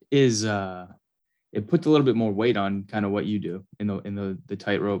is it puts a little bit more weight on kind of what you do in the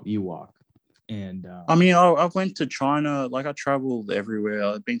tightrope you walk. And I mean, I went to China, like I traveled everywhere.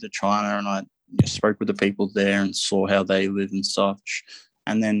 I've been to China and I spoke with the people there and saw how they live and such.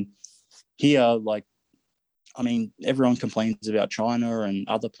 And then here, like, I mean, everyone complains about China and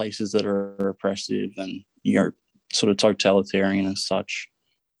other places that are oppressive and, sort of totalitarian and such.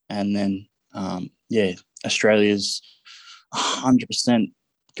 And then, Australia's 100%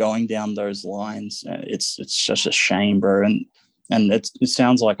 going down those lines. It's just a shame, bro. And it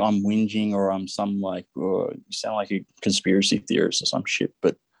sounds like I'm whinging or I'm you sound like a conspiracy theorist or some shit.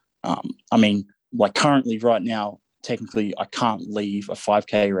 But, I mean, like currently right now, technically I can't leave a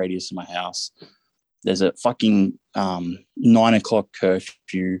 5K radius of my house. There's a fucking 9 o'clock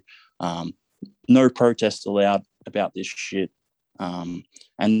curfew. No protest allowed about this shit. And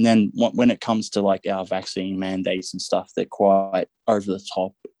then when it comes to like our vaccine mandates and stuff, they're quite over the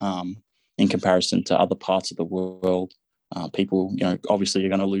top in comparison to other parts of the world. People, obviously are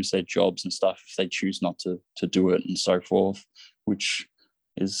going to lose their jobs and stuff if they choose not to do it and so forth, which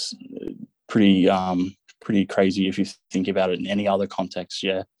is pretty crazy if you think about it in any other context.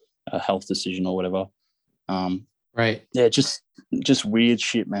 Yeah. A health decision or whatever. Right. Yeah, just weird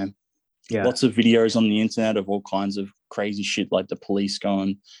shit, man. Yeah. Lots of videos on the internet of all kinds of crazy shit, like the police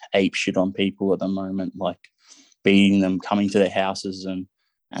going ape shit on people at the moment, like beating them, coming to their houses and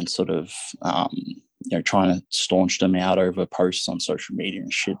sort of trying to staunch them out over posts on social media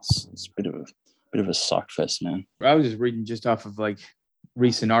and shit. It's a bit of a suck fest, man. I was just reading just off of like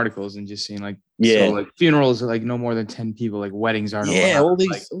recent articles and just seeing like, Yeah. so like funerals are like no more than 10 people, like weddings aren't Yeah, allowed. all this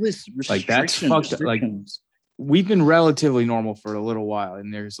like restrictions. that's fucked up. Like we've been relatively normal for a little while,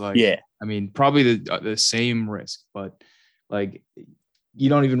 and there's like, I mean, probably the same risk, but like you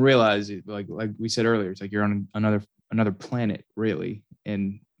don't even realize it. Like we said earlier, it's like you're on another planet, really.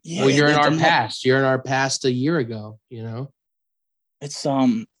 And well, you're in our past. You're in our past a year ago. You know, it's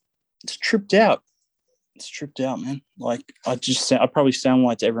tripped out. It's tripped out, man. Like I probably sound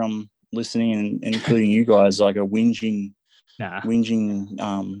like to everyone listening, and including you guys, like a whinging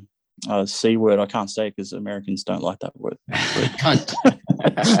C word. I can't say it because Americans don't like that word. Cunt.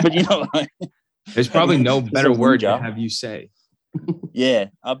 But you know, like, there's probably no better word to have you say. Yeah,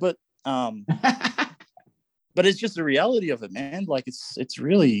 but it's just the reality of it, man. Like it's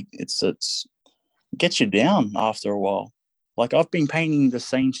really it gets you down after a while. Like I've been painting the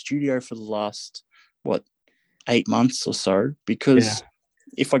same studio for the last 8 months or so, because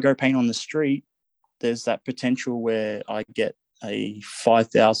if I go paint on the street, there's that potential where I get a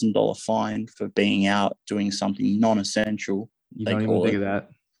 $5,000 fine for being out doing something non-essential. You don't even think of that.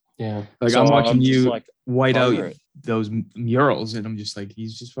 Yeah. Like so I'm watching you like white out those murals, and I'm just like,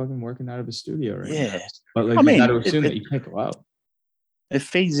 he's just fucking working out of a studio right now. But like, I got to assume that you can't go out. It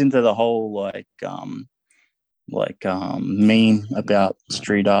feeds into the whole meme about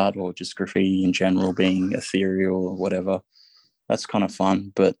street art or just graffiti in general being ethereal or whatever. That's kind of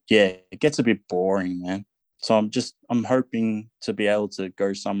fun, but yeah, it gets a bit boring, man. So I'm hoping to be able to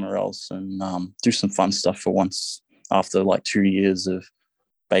go somewhere else and do some fun stuff for once after like 2 years of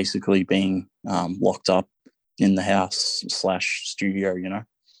basically being locked up in the house / studio, you know.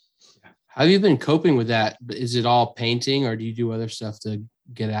 How have you been coping with that? Is it all painting, or do you do other stuff to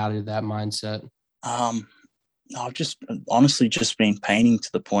get out of that mindset? I've just honestly just been painting to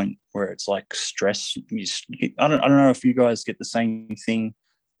the point where it's like stress. I don't know if you guys get the same thing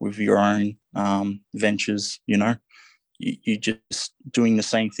with your own ventures, you know. You just doing the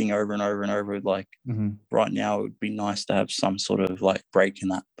same thing over and over and over. Like right now, it would be nice to have some sort of like break in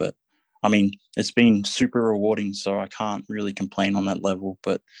that. But I mean, it's been super rewarding, so I can't really complain on that level.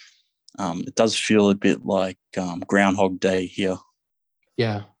 But it does feel a bit like Groundhog Day here.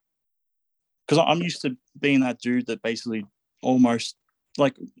 Yeah. Because I'm used to being that dude that basically almost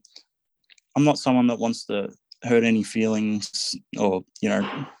like, I'm not someone that wants to hurt any feelings or, you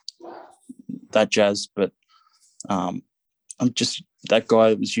know, that jazz, but I'm just that guy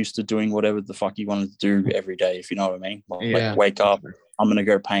that was used to doing whatever the fuck he wanted to do every day, if you know what I mean. Like wake up, I'm going to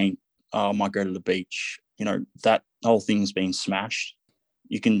go paint, I might go to the beach. You know, that whole thing's been smashed.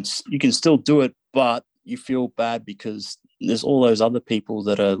 You can still do it, but you feel bad because there's all those other people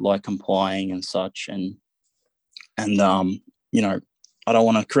that are like complying and such, and you know, I don't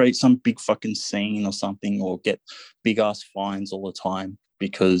want to create some big fucking scene or something or get big ass fines all the time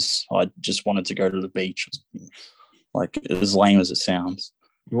because I just wanted to go to the beach. Like, as lame as it sounds.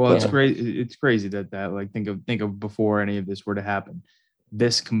 Well, it's great. It's crazy that like think of before any of this were to happen,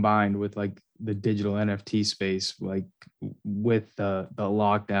 this combined with like the digital NFT space, like with the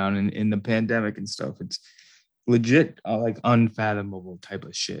lockdown and in the pandemic and stuff, it's legit like unfathomable type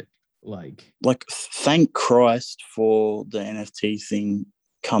of shit. Like thank Christ for the NFT thing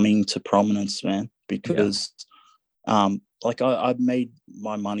coming to prominence, man, because like I made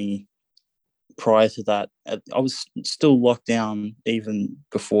my money prior to that. I was still locked down even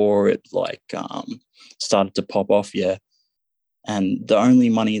before it like started to pop off, and the only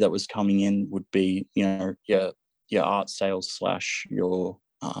money that was coming in would be, you know, your art sales / your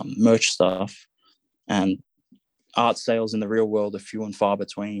merch stuff, and art sales in the real world are few and far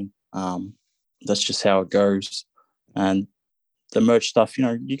between. That's just how it goes. And the merch stuff, you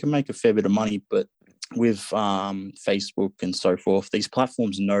know, you can make a fair bit of money, but with Facebook and so forth, these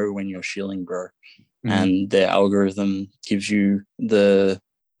platforms know when you're shilling, bro. And their algorithm gives you the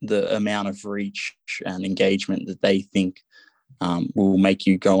amount of reach and engagement that they think will make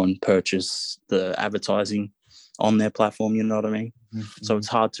you go and purchase the advertising on their platform, you know what I mean? So it's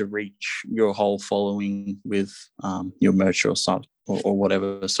hard to reach your whole following with your merch or stuff or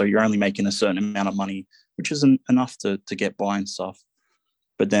whatever. So you're only making a certain amount of money, which isn't enough to get by and stuff.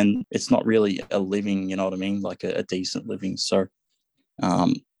 But then it's not really a living, you know what I mean? Like a decent living. So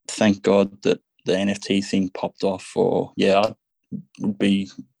thank God that the NFT thing popped off, or I would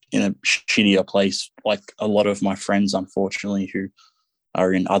be in a shittier place. Like a lot of my friends, unfortunately, who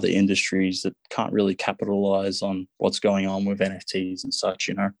are in other industries that can't really capitalize on what's going on with NFTs and such,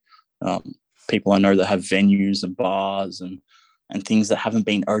 people I know that have venues and bars and things that haven't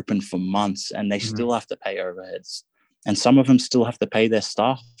been open for months, and they still have to pay overheads. And some of them still have to pay their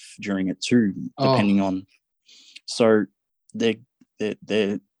staff during it too, depending on. So they're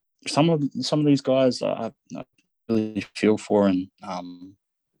some of these guys I really feel for, and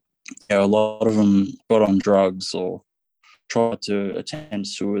a lot of them got on drugs or tried to attempt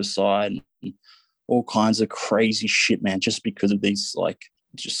suicide and all kinds of crazy shit, man, just because of these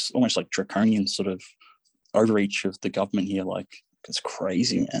just almost like draconian sort of overreach of the government here. Like, it's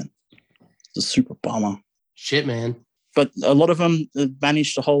crazy, man. It's a super bummer. Shit, man. But a lot of them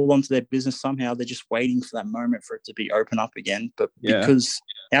managed to hold on to their business somehow. They're just waiting for that moment for it to be open up again. But because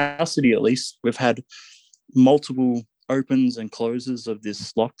our city, at least, we've had multiple opens and closes of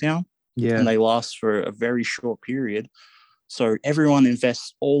this lockdown, and they last for a very short period. So everyone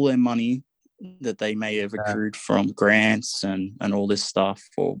invests all their money that they may have accrued from grants and all this stuff,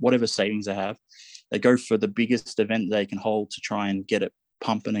 or whatever savings they have. They go for the biggest event they can hold to try and get it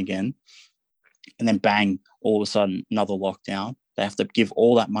pumping again. And then bang, all of a sudden, another lockdown. They have to give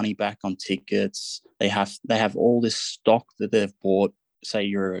all that money back on tickets. They have all this stock that they've bought. Say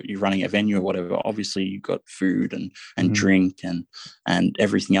you're running a venue or whatever. Obviously, you've got food and drink and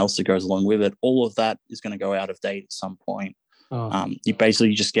everything else that goes along with it. All of that is going to go out of date at some point. You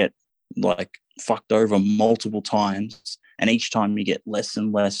basically just get fucked over multiple times, and each time you get less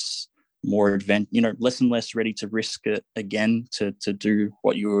and less less and less ready to risk it again to do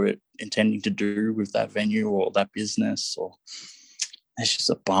what you were intending to do with that venue or that business. Or it's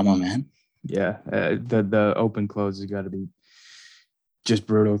just a bummer, man. The open close has got to be just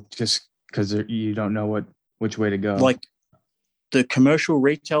brutal, just because you don't know which way to go. Like the commercial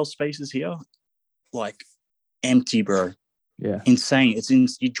retail spaces here, empty, bro. Insane.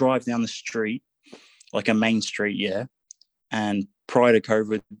 You drive down the street, like a main street, and prior to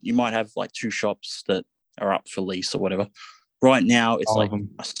COVID, you might have 2 shops that are up for lease or whatever. Right now, it's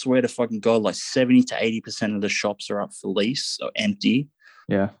I swear to fucking God, 70 to 80% of the shops are up for lease or empty.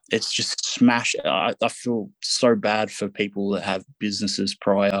 It's just smashed. I feel so bad for people that have businesses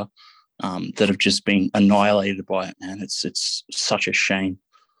prior that have just been annihilated by it, man. It's such a shame.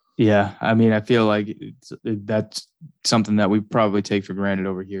 Yeah, I mean, I feel like that's something that we probably take for granted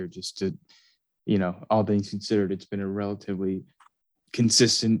over here. Just to, all things considered, it's been a relatively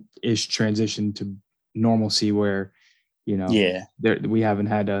consistent-ish transition to normalcy where, we haven't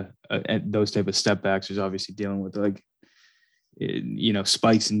had those type of step backs. There's obviously dealing with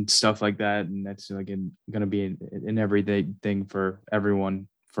spikes and stuff like that, and that's going to be an everyday thing for everyone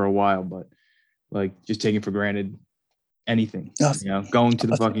for a while. But just taking for granted anything, going to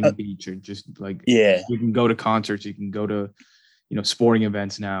the fucking beach, or just you can go to concerts, you can go to sporting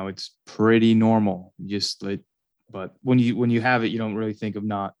events now. It's pretty normal. But when you have it, you don't really think of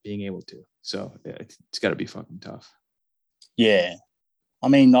not being able to. So it's got to be fucking tough. Yeah, I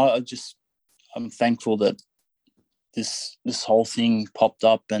mean, I'm thankful that this whole thing popped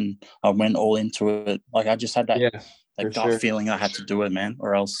up and I went all into it. I just had that gut feeling I had to do it, man,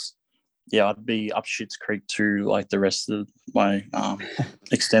 or else I'd be up shit's creek too, like the rest of my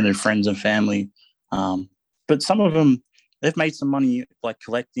extended friends and family. But some of them, they've made some money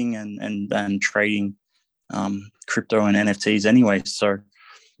collecting and trading crypto and NFTs anyway. So,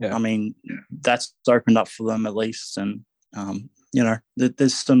 I mean, that's opened up for them at least. And,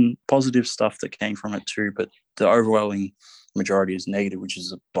 there's some positive stuff that came from it too, but the overwhelming majority is negative, which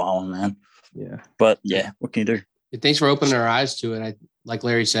is a bummer, man. But what can you do? Thanks for opening our eyes to it. Like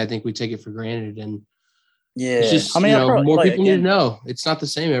Larry said, I think we take it for granted, and it's just, more people need to know. It's not the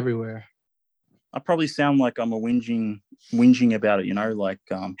same everywhere. I probably sound like I'm a whinging about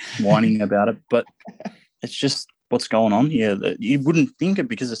it, whining about it, but it's just what's going on here. That you wouldn't think it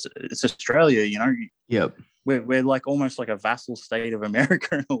because it's Australia, Yep. We're almost like a vassal state of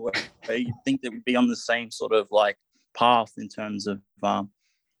America in a way. You'd think that we'd be on the same sort of path in terms of the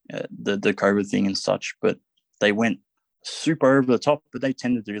COVID thing and such, but they went super over the top. But they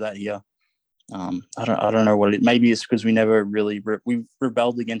tend to do that here. I don't know what it. Maybe it's because we never really we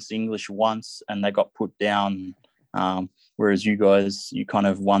rebelled against English once and they got put down. Whereas you kind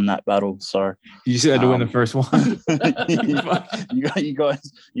of won that battle. So you just had to win the first one.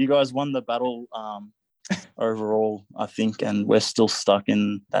 you guys won the battle overall, I think, and we're still stuck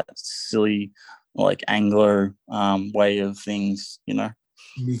in that silly Anglo way of things. You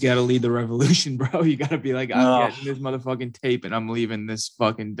got to lead the revolution, bro. You got to be I'm getting this motherfucking tape and I'm leaving this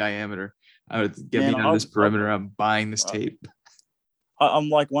fucking diameter. Get me on this perimeter. I'm buying this tape. I'm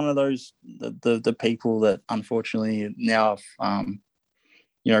like one of those the people that unfortunately now,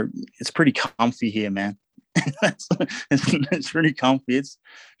 it's pretty comfy here, man. it's pretty comfy. It's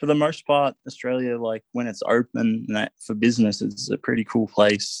for the most part Australia, like when it's open and that for business, it's a pretty cool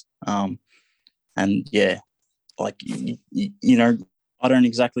place. And yeah, like I don't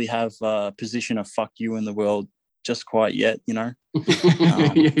exactly have a position of fuck you in the world just quite yet. You're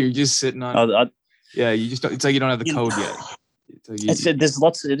just sitting on. You just don't, it's like you don't have the code yet.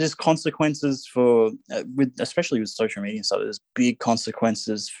 There's consequences for especially with social media. So there's big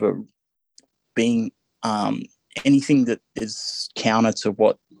consequences for being anything that is counter to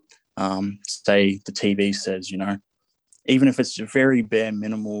what say the TV says. Even if it's a very bare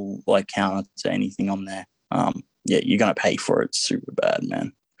minimal, like counter to anything on there. You're gonna pay for it super bad,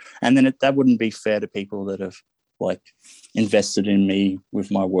 man. And then that wouldn't be fair to people that have like invested in me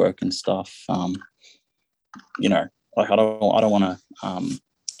with my work and stuff. Like I don't want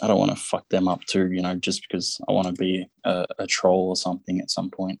to fuck them up too, just because I want to be a troll or something at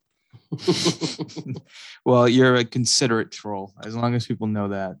some point. Well, you're a considerate troll. As long as people know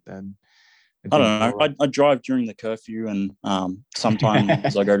that, then I don't know. I drive during the curfew, and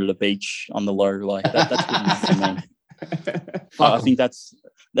sometimes I go to the beach on the low. Like that's good enough for me. I think that's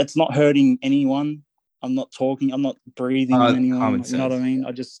not hurting anyone. I'm not talking. I'm not breathing on anyone. You know what I mean?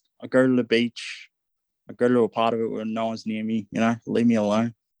 I go to the beach. I go to a part of it where no one's near me. Leave me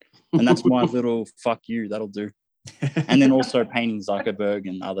alone. And that's my little fuck you. That'll do. And then also painting Zuckerberg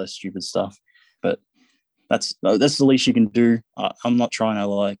and other stupid stuff. But that's the least you can do. I'm not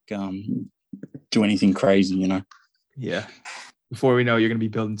trying to do anything crazy, Yeah. Before we know, you're going to be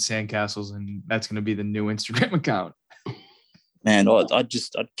building sandcastles, and that's going to be the new Instagram account. Man, I'd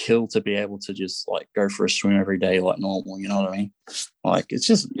kill to be able to just like go for a swim every day like normal. You know what I mean? Like it's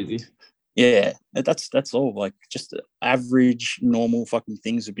just easy. Yeah, that's all. Like just average, normal fucking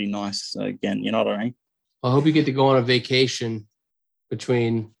things would be nice. Again, you know what I mean? I hope you get to go on a vacation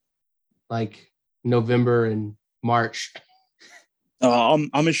between like November and March. I'm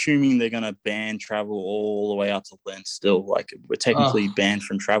assuming they're gonna ban travel all the way out to Lent still. Like we're technically banned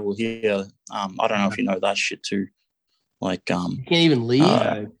from travel here. I don't know if you know that shit too. Like you can't even leave.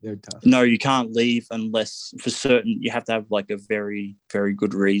 They're tough. No, you can't leave unless for certain you have to have like a very, very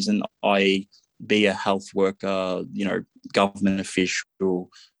good reason, i.e. be a health worker, government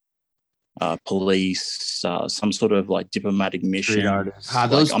official, police, some sort of like diplomatic mission.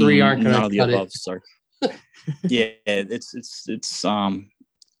 Those three aren't going to cut it. So yeah, it's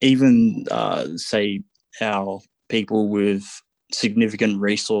even say our people with significant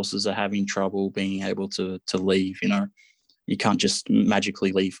resources are having trouble being able to leave. You can't just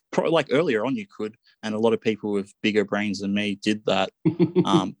magically leave. Like earlier on, you could, and a lot of people with bigger brains than me did that.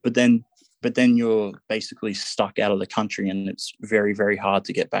 But then you're basically stuck out of the country, and it's very, very hard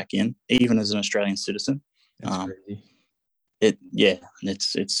to get back in, even as an Australian citizen. That's crazy.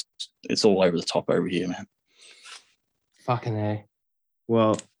 It's all over the top over here, man. Fucking A.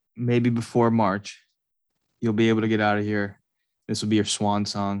 Well, maybe before March, you'll be able to get out of here. This will be your swan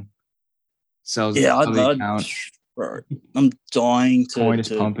song. I'm dying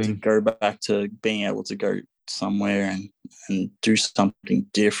to go back to being able to go somewhere and do something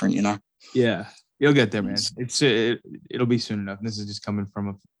different, Yeah, you'll get there, man. It'll be soon enough. This is just coming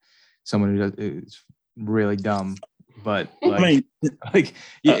from someone who is really dumb, but like,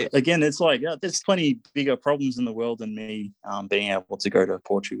 again, it's like there's plenty bigger problems in the world than me being able to go to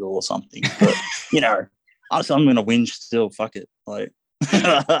Portugal or something. But I'm gonna whinge still. Fuck it, like.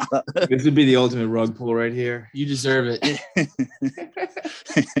 This would be the ultimate rug pull right here. You deserve it.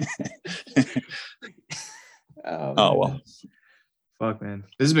 Oh well. Fuck, man.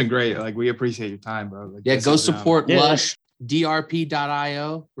 This has been great. Like, we appreciate your time, bro. Like, go support Lush,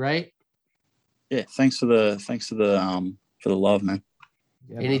 drp.io, right? Yeah, thanks for the love, man.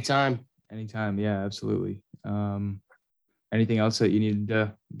 Yeah, Anytime. Yeah, absolutely. Anything else that you needed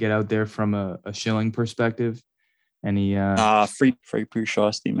to get out there from a shilling perspective? Any free poo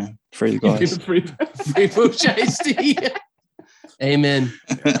shiesty, man. Free the guys. free poo shiesty. Amen.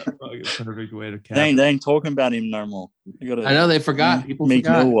 Perfect way to cap. They ain't talking about him no more. I know they forgot. People Meek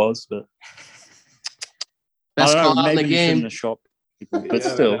forgot. Mill was, but best call out in the maybe game. He shouldn't have shot people, but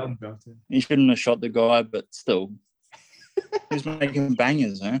still, he shouldn't have shot the guy. But still, he's making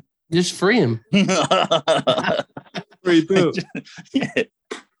bangers, man. Just free him. Free poo. Yeah.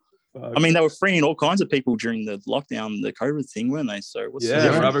 I mean, they were freeing all kinds of people during the lockdown, the COVID thing, weren't they? So what's the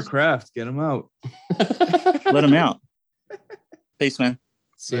difference? Robert Kraft, get him out. Let him out. Peace, man.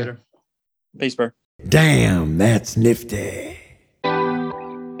 See you later. Peace, bro. Damn, that's nifty.